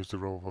that you can use the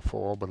rover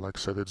for. But like I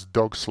said, it's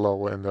dog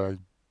slow, and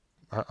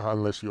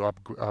unless you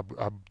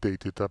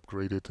update it,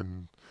 upgrade it,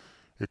 and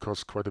it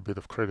costs quite a bit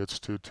of credits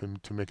to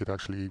make it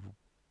actually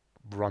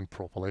run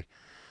properly.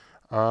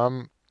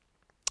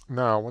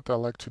 Now, what I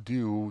like to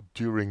do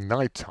during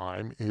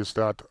nighttime is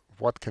that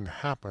what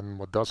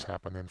does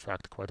happen, in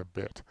fact, quite a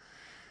bit,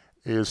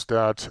 is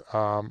that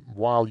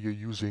while you're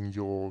using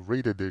your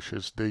radar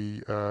dishes,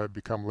 they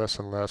become less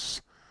and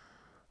less,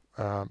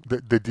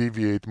 they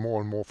deviate more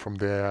and more from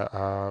their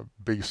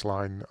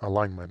baseline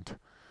alignment.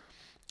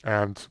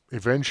 And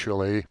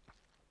eventually,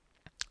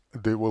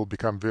 they will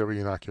become very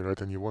inaccurate,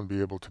 and you won't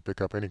be able to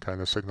pick up any kind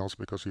of signals,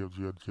 because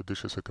your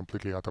dishes are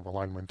completely out of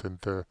alignment.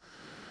 And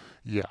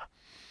yeah,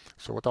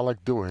 so what I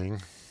like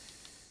doing,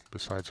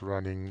 besides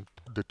running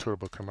the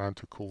turbo command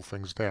to cool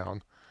things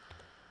down,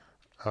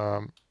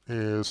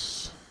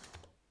 is,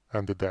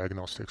 and the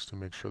diagnostics to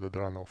make sure that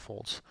there are no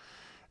faults,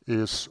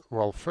 is,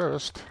 well,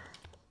 first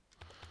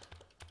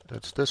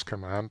it's this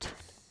command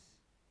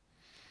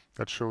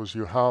that shows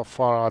you how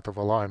far out of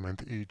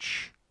alignment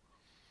each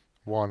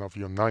one of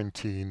your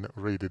 19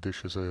 radar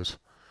dishes is.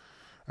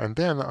 And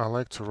then I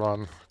like to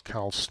run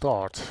cal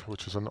start,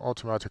 which is an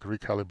automatic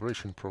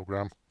recalibration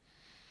program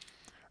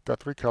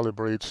that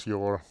recalibrates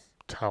your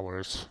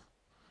towers.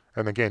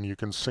 And again, you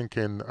can sync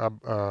in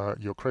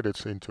your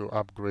credits into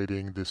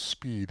upgrading the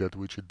speed at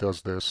which it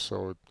does this.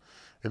 So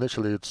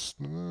initially it's,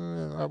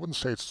 I wouldn't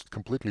say it's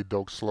completely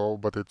dog slow,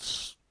 but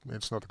it's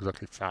not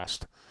exactly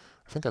fast.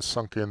 I think I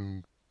sunk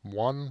in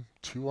 1-2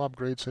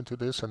 upgrades into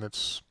this, and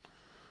it's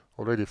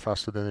already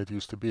faster than it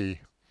used to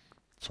be.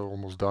 So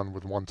almost done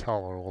with one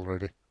tower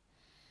already.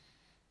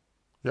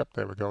 Yep,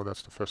 there we go.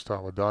 That's the first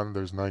tower done.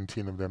 There's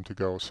 19 of them to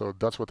go. So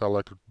that's what I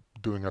like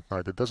doing at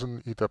night. It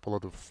doesn't eat up a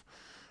lot of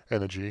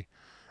energy.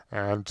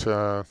 And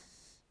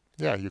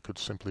yeah, you could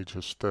simply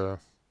just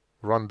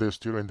run this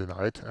during the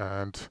night.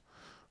 And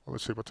well,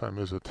 let's see, what time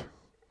is it?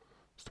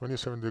 It's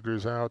 27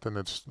 degrees out, and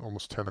it's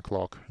almost 10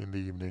 o'clock in the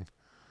evening.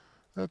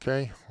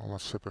 Okay, well, a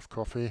sip of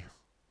coffee,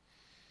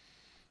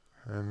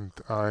 and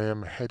I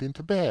am heading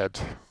to bed.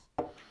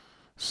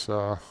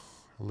 So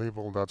leave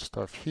all that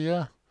stuff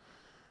here.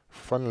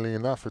 Funnily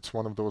enough, it's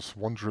one of those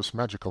wondrous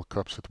magical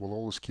cups. It will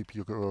always keep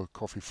your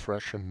coffee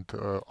fresh and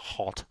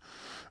hot.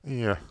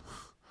 Yeah.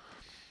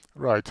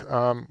 Right.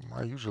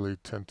 I usually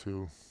tend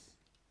to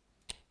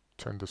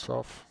turn this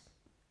off.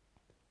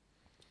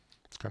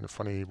 It's kind of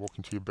funny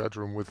walking to your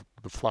bedroom with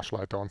the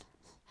flashlight on.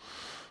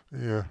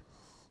 Yeah.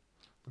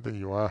 There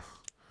you are.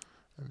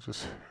 And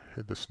just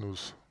hit the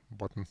snooze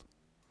button.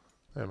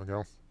 There we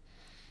go.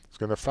 It's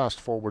going to fast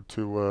forward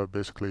to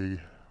basically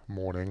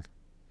morning.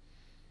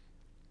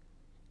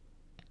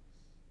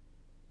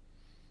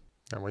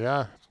 There we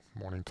are.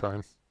 Morning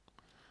time.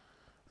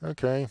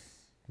 Okay.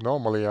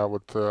 Normally I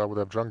would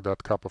have drunk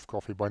that cup of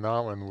coffee by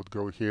now and would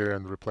go here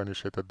and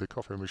replenish it at the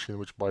coffee machine,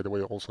 which by the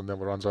way also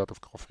never runs out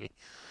of coffee.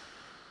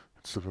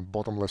 It's a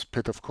bottomless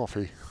pit of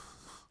coffee.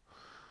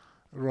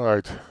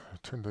 Right,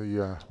 turn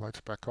the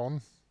lights back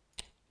on.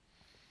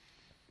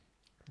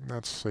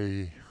 Let's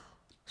see,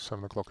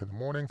 7 o'clock in the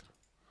morning.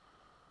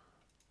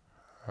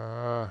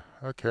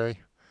 Okay.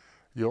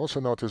 You also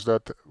notice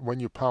that when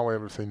you power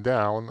everything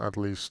down, at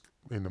least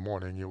in the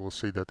morning, you will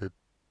see that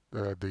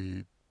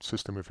the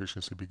system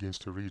efficiency begins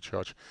to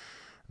recharge.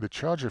 The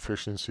charge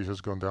efficiency has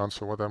gone down,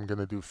 so what I'm going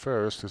to do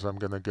first is I'm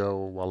going to go,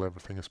 while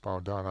everything is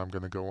powered down, I'm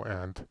going to go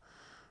and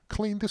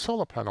clean the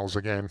solar panels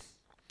again.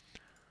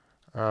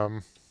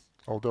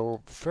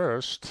 Although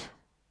first,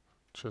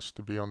 just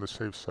to be on the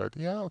safe side,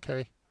 yeah,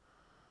 okay.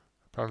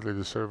 Apparently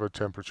the server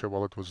temperature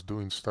while it was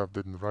doing stuff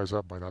didn't rise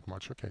up by that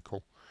much. Okay,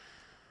 cool.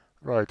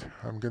 Right,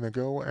 I'm going to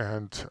go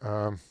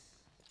and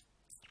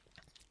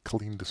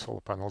clean the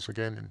solar panels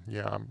again. And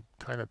yeah, I'm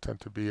kind of tend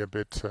to be a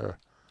bit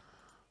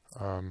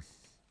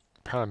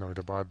paranoid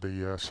about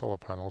the solar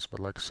panels, but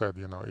like I said,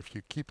 you know, if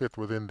you keep it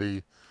within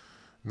the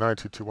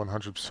 90 to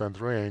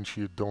 100% range,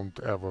 you don't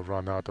ever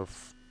run out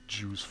of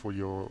juice for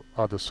your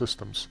other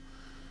systems.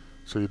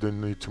 So you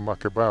don't need to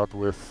muck about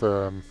with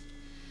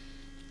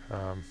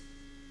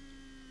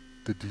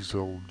the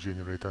diesel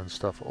generator and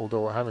stuff.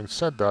 Although having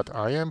said that,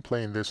 I am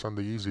playing this on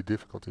the easy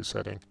difficulty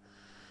setting,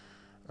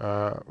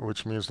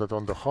 which means that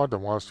on the harder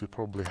ones you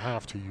probably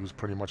have to use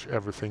pretty much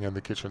everything in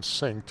the kitchen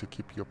sink to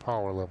keep your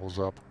power levels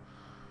up.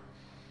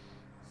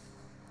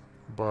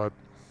 But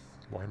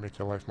why make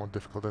your life more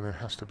difficult than it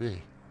has to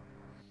be?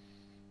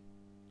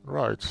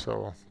 Right,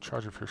 so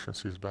charge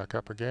efficiency is back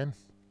up again.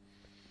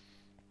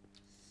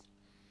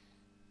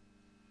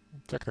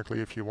 Technically,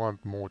 if you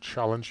want more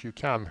challenge, you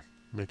can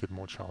make it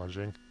more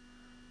challenging.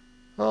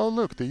 Oh,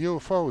 look, the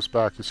UFO is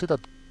back. You see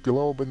that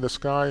globe in the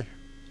sky?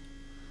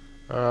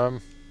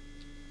 Let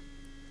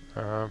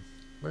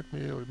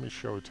me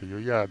show it to you.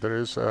 Yeah, there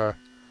is a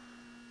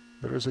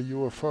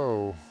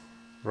UFO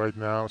right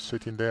now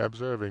sitting there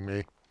observing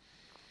me.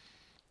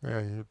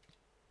 Yeah,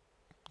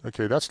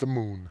 okay, that's the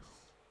moon.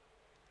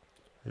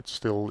 It's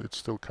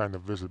still kind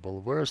of visible.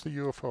 Where's the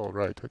UFO?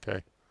 Right,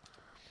 okay.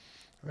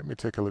 Let me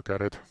take a look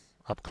at it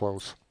up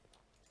close.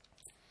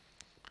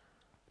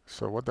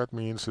 So what that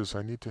means is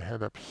I need to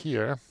head up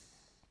here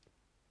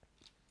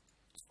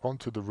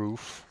onto the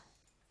roof.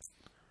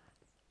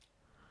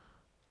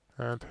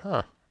 And,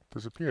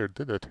 disappeared,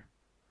 did it?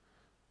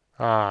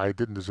 Ah, it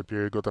didn't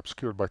disappear. It got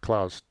obscured by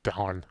clouds.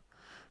 Darn.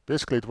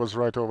 Basically, it was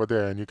right over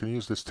there, and you can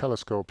use this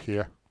telescope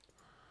here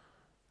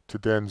to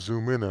then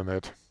zoom in on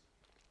it.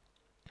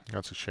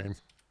 That's a shame.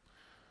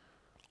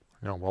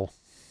 Yeah, well,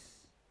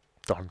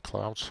 darn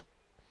clouds.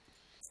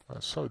 I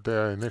saw it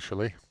there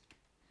initially.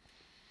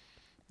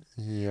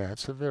 Yeah,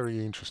 it's a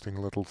very interesting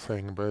little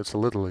thing, but it's a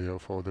little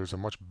UFO. There's a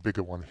much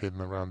bigger one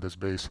hidden around this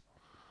base.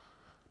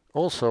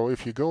 Also,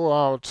 if you go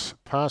out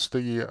past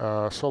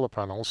the solar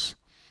panels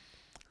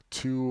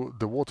to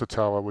the water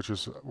tower, which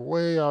is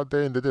way out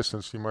there in the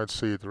distance, you might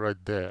see it right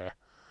there.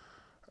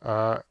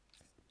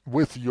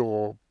 With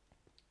your,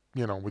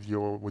 with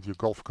your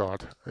golf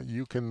cart,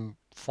 you can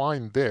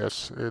find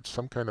this. It's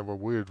some kind of a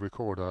weird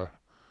recorder.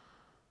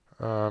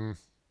 Not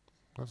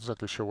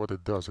exactly sure what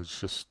it does. It's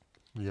just,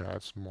 yeah,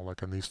 it's more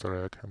like an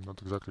Easter egg. I'm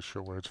not exactly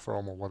sure where it's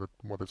from or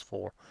what it's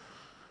for.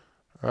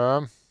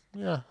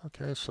 Yeah,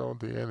 okay, so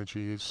the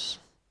energy is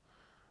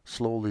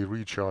slowly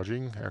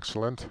recharging.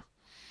 Excellent.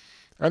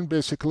 And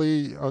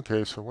basically,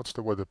 okay, so what's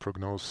the weather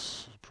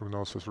prognosis?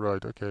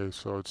 Right, okay,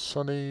 so it's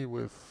sunny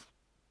with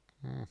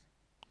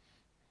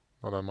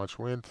not that much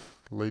wind.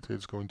 Later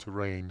it's going to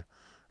rain,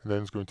 and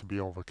then it's going to be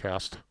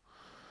overcast.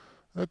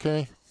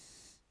 Okay,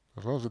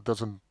 as long as it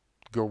doesn't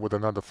go with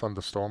another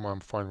thunderstorm, I'm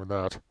fine with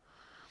that.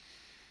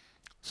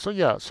 So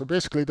yeah, so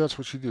basically that's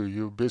what you do.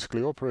 You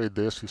basically operate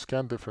this, you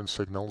scan different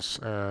signals,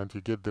 and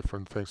you get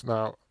different things.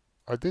 Now,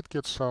 I did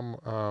get some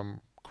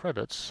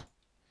credits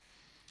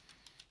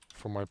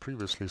for my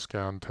previously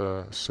scanned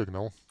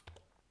signal.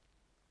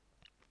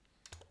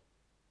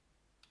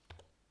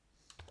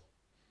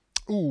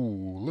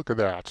 Ooh, look at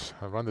that.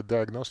 I run the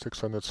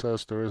diagnostics and it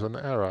says there is an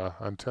error.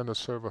 Antenna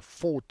server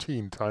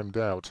 14 timed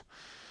out.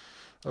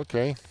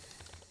 Okay.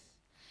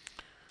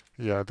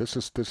 Yeah, this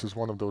is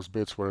one of those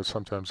bits where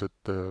sometimes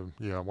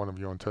one of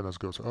your antennas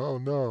goes, oh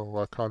no,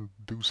 I can't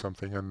do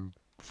something, and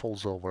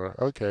falls over.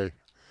 Okay,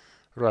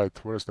 right,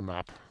 where's the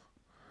map?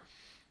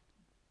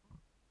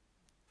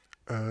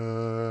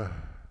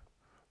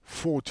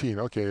 14.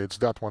 Okay, it's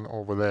that one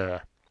over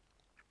there.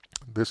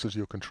 This is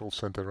your control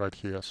center right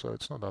here, so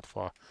it's not that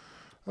far.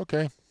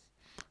 Okay,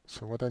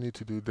 so what I need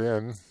to do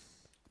then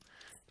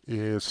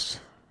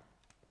is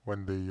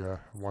when the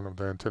one of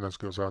the antennas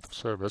goes out of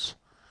service,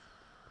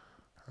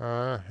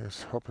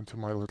 is hop into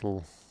my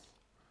little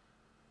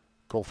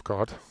golf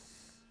cart,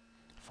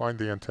 find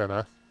the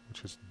antenna,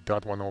 which is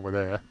that one over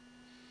there,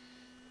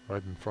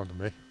 right in front of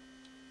me,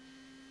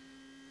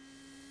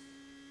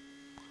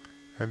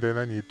 and then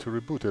I need to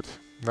reboot it.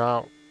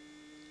 Now,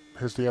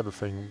 here's the other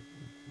thing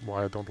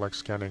why I don't like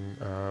scanning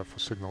for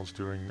signals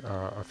during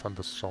a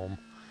thunderstorm.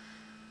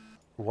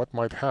 What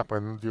might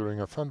happen during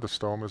a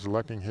thunderstorm is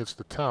lightning hits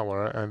the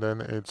tower, and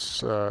then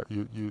it's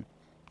you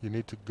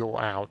need to go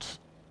out.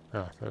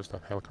 There's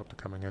that helicopter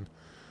coming in.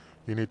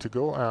 You need to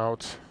go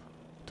out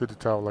to the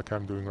tower like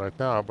I'm doing right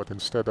now, but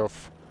instead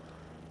of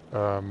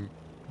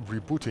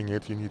rebooting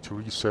it, you need to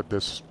reset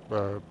this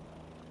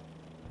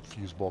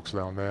fuse box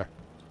down there.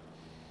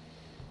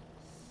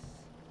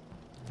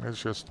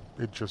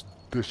 It just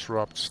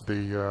disrupts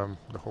the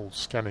whole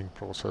scanning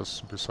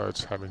process,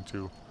 besides having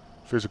to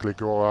physically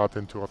go out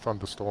into a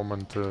thunderstorm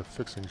and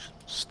fixing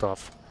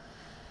stuff.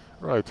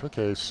 Right,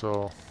 okay,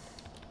 so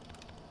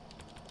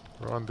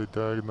run the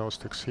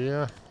diagnostics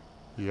here.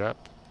 Yep,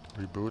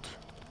 reboot.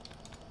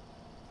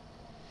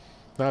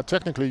 Now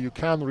technically you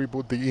can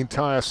reboot the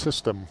entire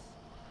system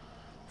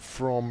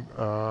from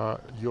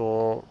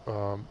your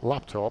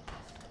laptop.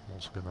 I'm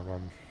also gonna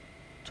run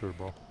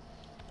turbo.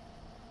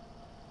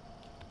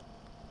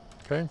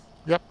 Okay,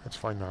 yep, it's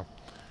fine now.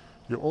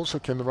 You also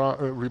can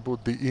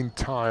reboot the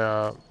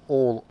entire,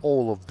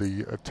 all of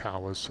the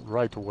towers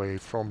right away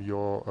from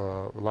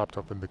your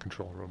laptop in the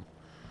control room.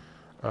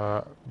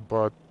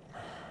 But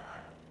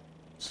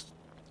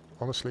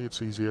honestly,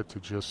 it's easier to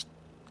just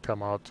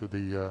come out to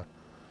the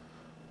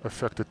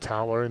affected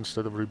tower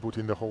instead of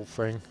rebooting the whole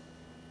thing.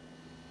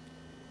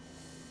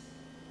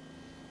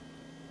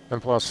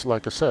 And plus,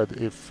 like I said,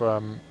 if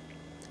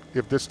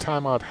this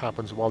timeout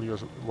happens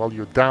while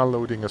you're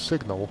downloading a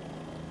signal,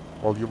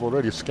 well, you've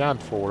already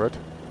scanned for it,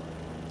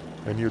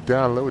 and you're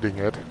downloading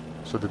it,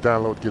 so the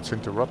download gets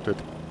interrupted,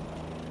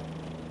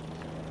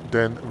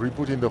 then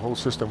rebooting the whole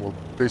system will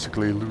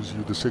basically lose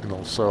you the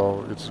signal.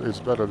 So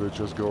it's better to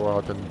just go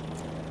out and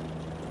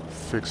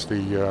fix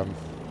the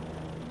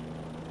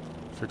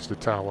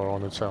tower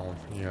on its own.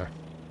 Yeah.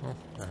 Oh,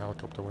 the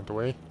helicopter went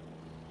away.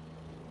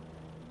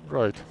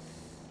 Right.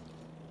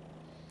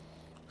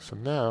 So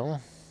now,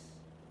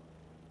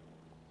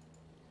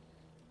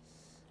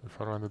 if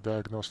I run the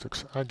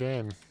diagnostics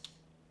again,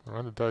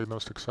 run the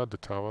diagnostics at the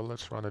tower,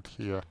 let's run it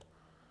here.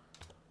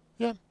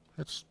 Yeah,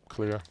 it's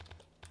clear.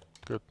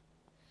 Good.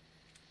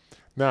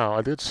 Now,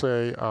 I did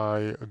say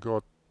I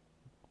got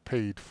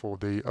paid for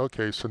the...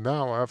 Okay, so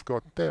now I've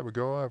got... There we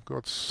go, I've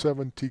got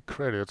 70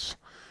 credits.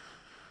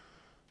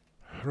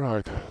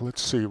 Right,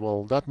 let's see.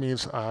 Well, that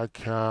means I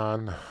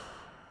can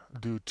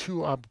do two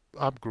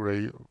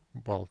upgrades,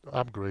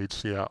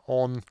 yeah,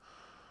 on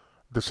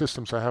the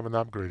systems I haven't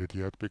upgraded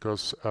yet,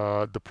 because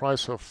the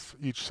price of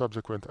each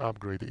subsequent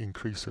upgrade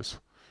increases.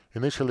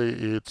 Initially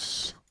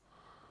it's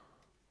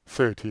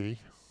 30,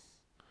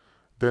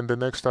 then the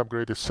next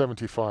upgrade is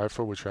 75,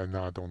 for which I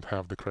now don't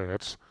have the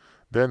credits,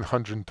 then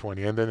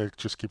 120, and then it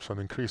just keeps on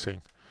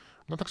increasing.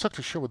 I'm not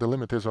exactly sure what the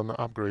limit is on the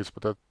upgrades,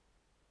 but that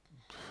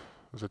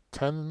is it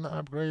 10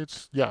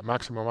 upgrades? Yeah,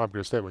 maximum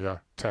upgrades, there we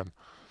are, 10.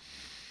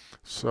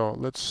 So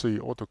let's see,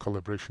 auto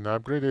calibration. I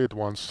upgraded it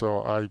once,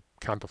 so I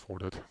can't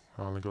afford it.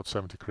 I only got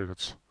 70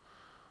 credits.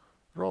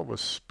 Rover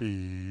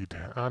speed,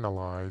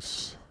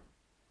 analyze.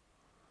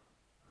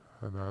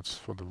 And that's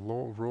for the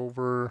low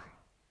rover.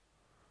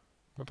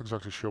 Not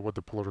exactly sure what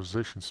the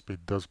polarization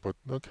speed does, but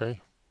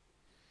okay.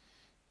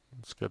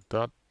 Let's get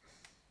that.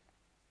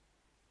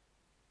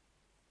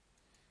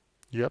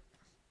 Yep.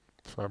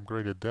 So I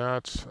upgraded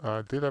that.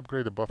 I did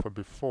upgrade the buffer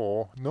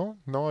before. No,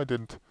 I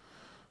didn't.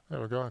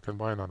 There we go, I can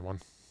buy another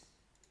one.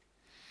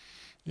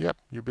 Yep,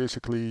 you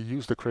basically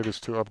use the credits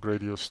to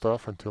upgrade your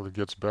stuff until it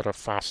gets better,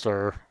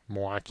 faster,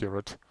 more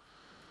accurate.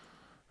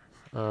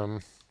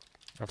 I've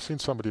seen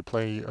somebody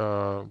play,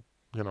 a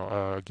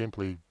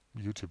gameplay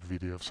YouTube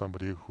video of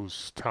somebody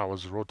whose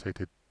towers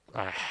rotated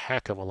a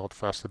heck of a lot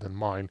faster than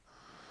mine.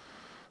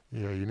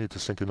 Yeah, you need to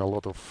sink in a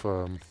lot of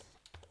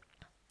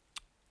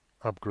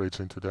upgrades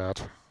into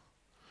that.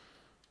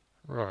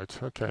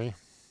 Right, okay.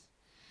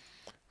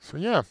 So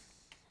yeah,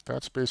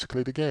 that's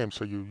basically the game.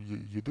 So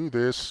you do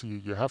this,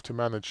 you have to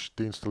manage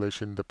the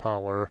installation, the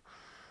power,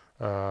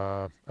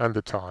 and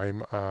the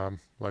time.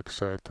 Like I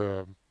said,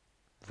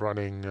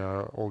 running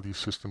all these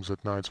systems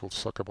at nights will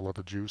suck up a lot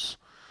of juice.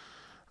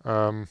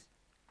 And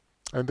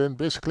then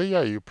basically,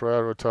 yeah, you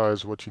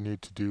prioritize what you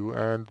need to do,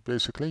 and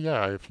basically,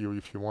 yeah, if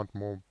you want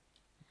more,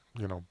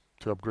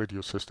 to upgrade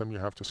your system, you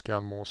have to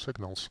scan more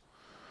signals.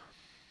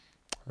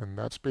 And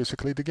that's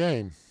basically the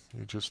game.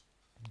 You just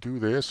do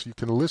this. You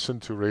can listen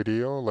to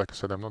radio. Like I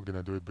said, I'm not going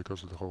to do it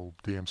because of the whole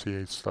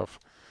DMCA stuff.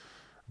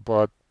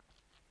 But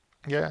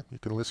yeah, you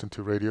can listen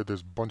to radio.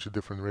 There's a bunch of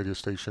different radio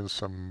stations,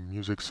 some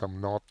music,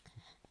 some not.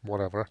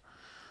 whatever.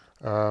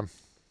 Um,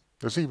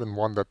 there's even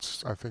one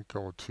that's, I think,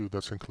 or two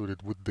that's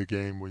included with the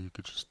game where you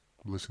could just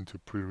listen to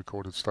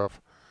pre-recorded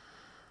stuff.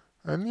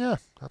 And yeah,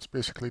 that's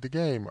basically the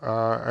game.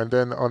 And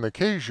then on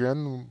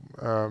occasion,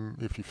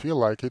 if you feel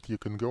like it, you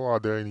can go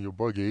out there in your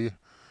buggy,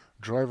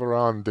 drive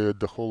around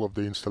the whole of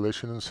the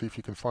installation and see if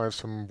you can find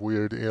some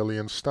weird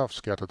alien stuff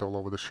scattered all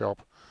over the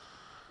shop.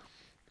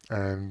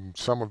 And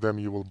some of them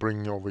you will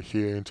bring over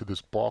here into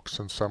this box,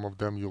 and some of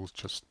them you'll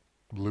just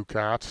look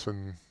at,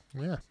 and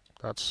yeah,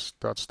 that's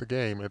the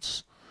game.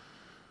 It's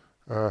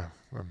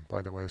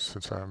by the way,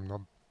 since I'm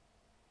not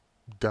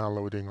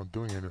downloading or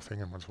doing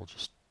anything, I might as well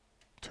just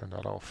turn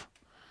that off.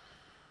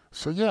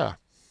 So yeah,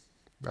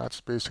 that's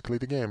basically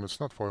the game.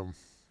 It's not for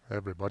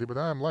everybody, but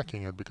I'm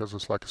liking it because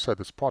it's, like I said,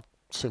 it's part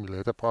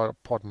simulator,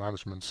 part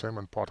management sim,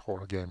 and part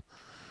horror game.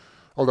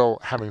 Although,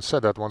 having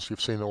said that, once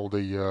you've seen all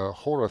the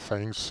horror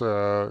things,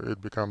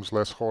 it becomes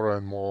less horror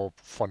and more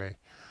funny.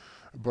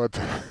 But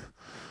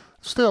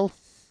still,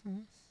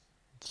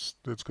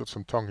 it's got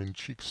some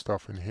tongue-in-cheek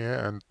stuff in here,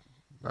 and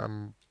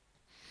I'm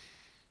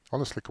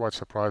honestly quite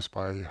surprised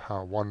by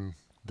how one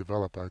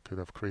developer could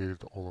have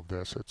created all of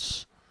this.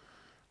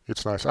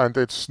 It's nice, and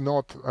it's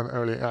not an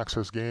early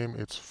access game.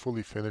 It's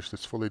fully finished.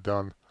 It's fully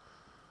done.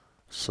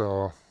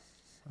 So,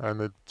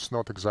 and it's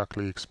not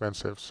exactly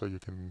expensive, so you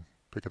can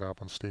pick it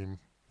up on Steam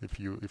if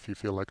you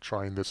feel like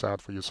trying this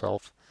out for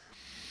yourself.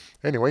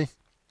 Anyway,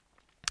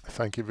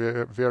 thank you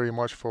very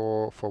much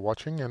for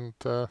watching, and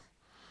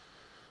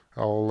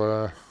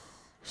I'll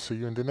see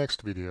you in the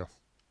next video.